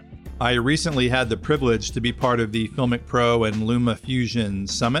 I recently had the privilege to be part of the Filmic Pro and LumaFusion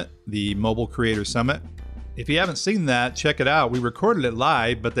Summit, the Mobile Creator Summit. If you haven't seen that, check it out. We recorded it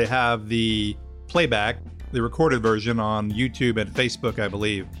live, but they have the playback, the recorded version on YouTube and Facebook, I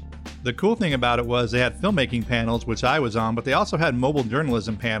believe. The cool thing about it was they had filmmaking panels, which I was on, but they also had mobile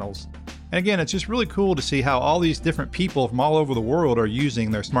journalism panels. And again, it's just really cool to see how all these different people from all over the world are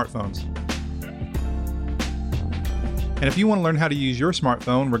using their smartphones. And if you want to learn how to use your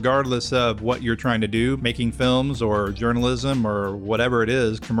smartphone, regardless of what you're trying to do, making films or journalism or whatever it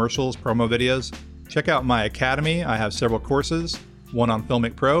is, commercials, promo videos, check out my academy. I have several courses, one on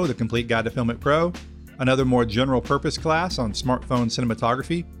Filmic Pro, the complete guide to Filmic Pro, another more general purpose class on smartphone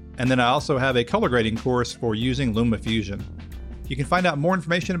cinematography, and then I also have a color grading course for using LumaFusion. You can find out more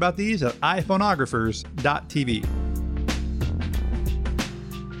information about these at iphonographers.tv.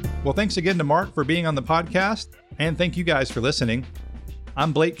 Well, thanks again to Mark for being on the podcast. And thank you guys for listening.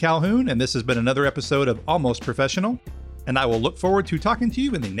 I'm Blake Calhoun, and this has been another episode of Almost Professional, and I will look forward to talking to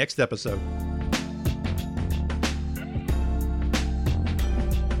you in the next episode.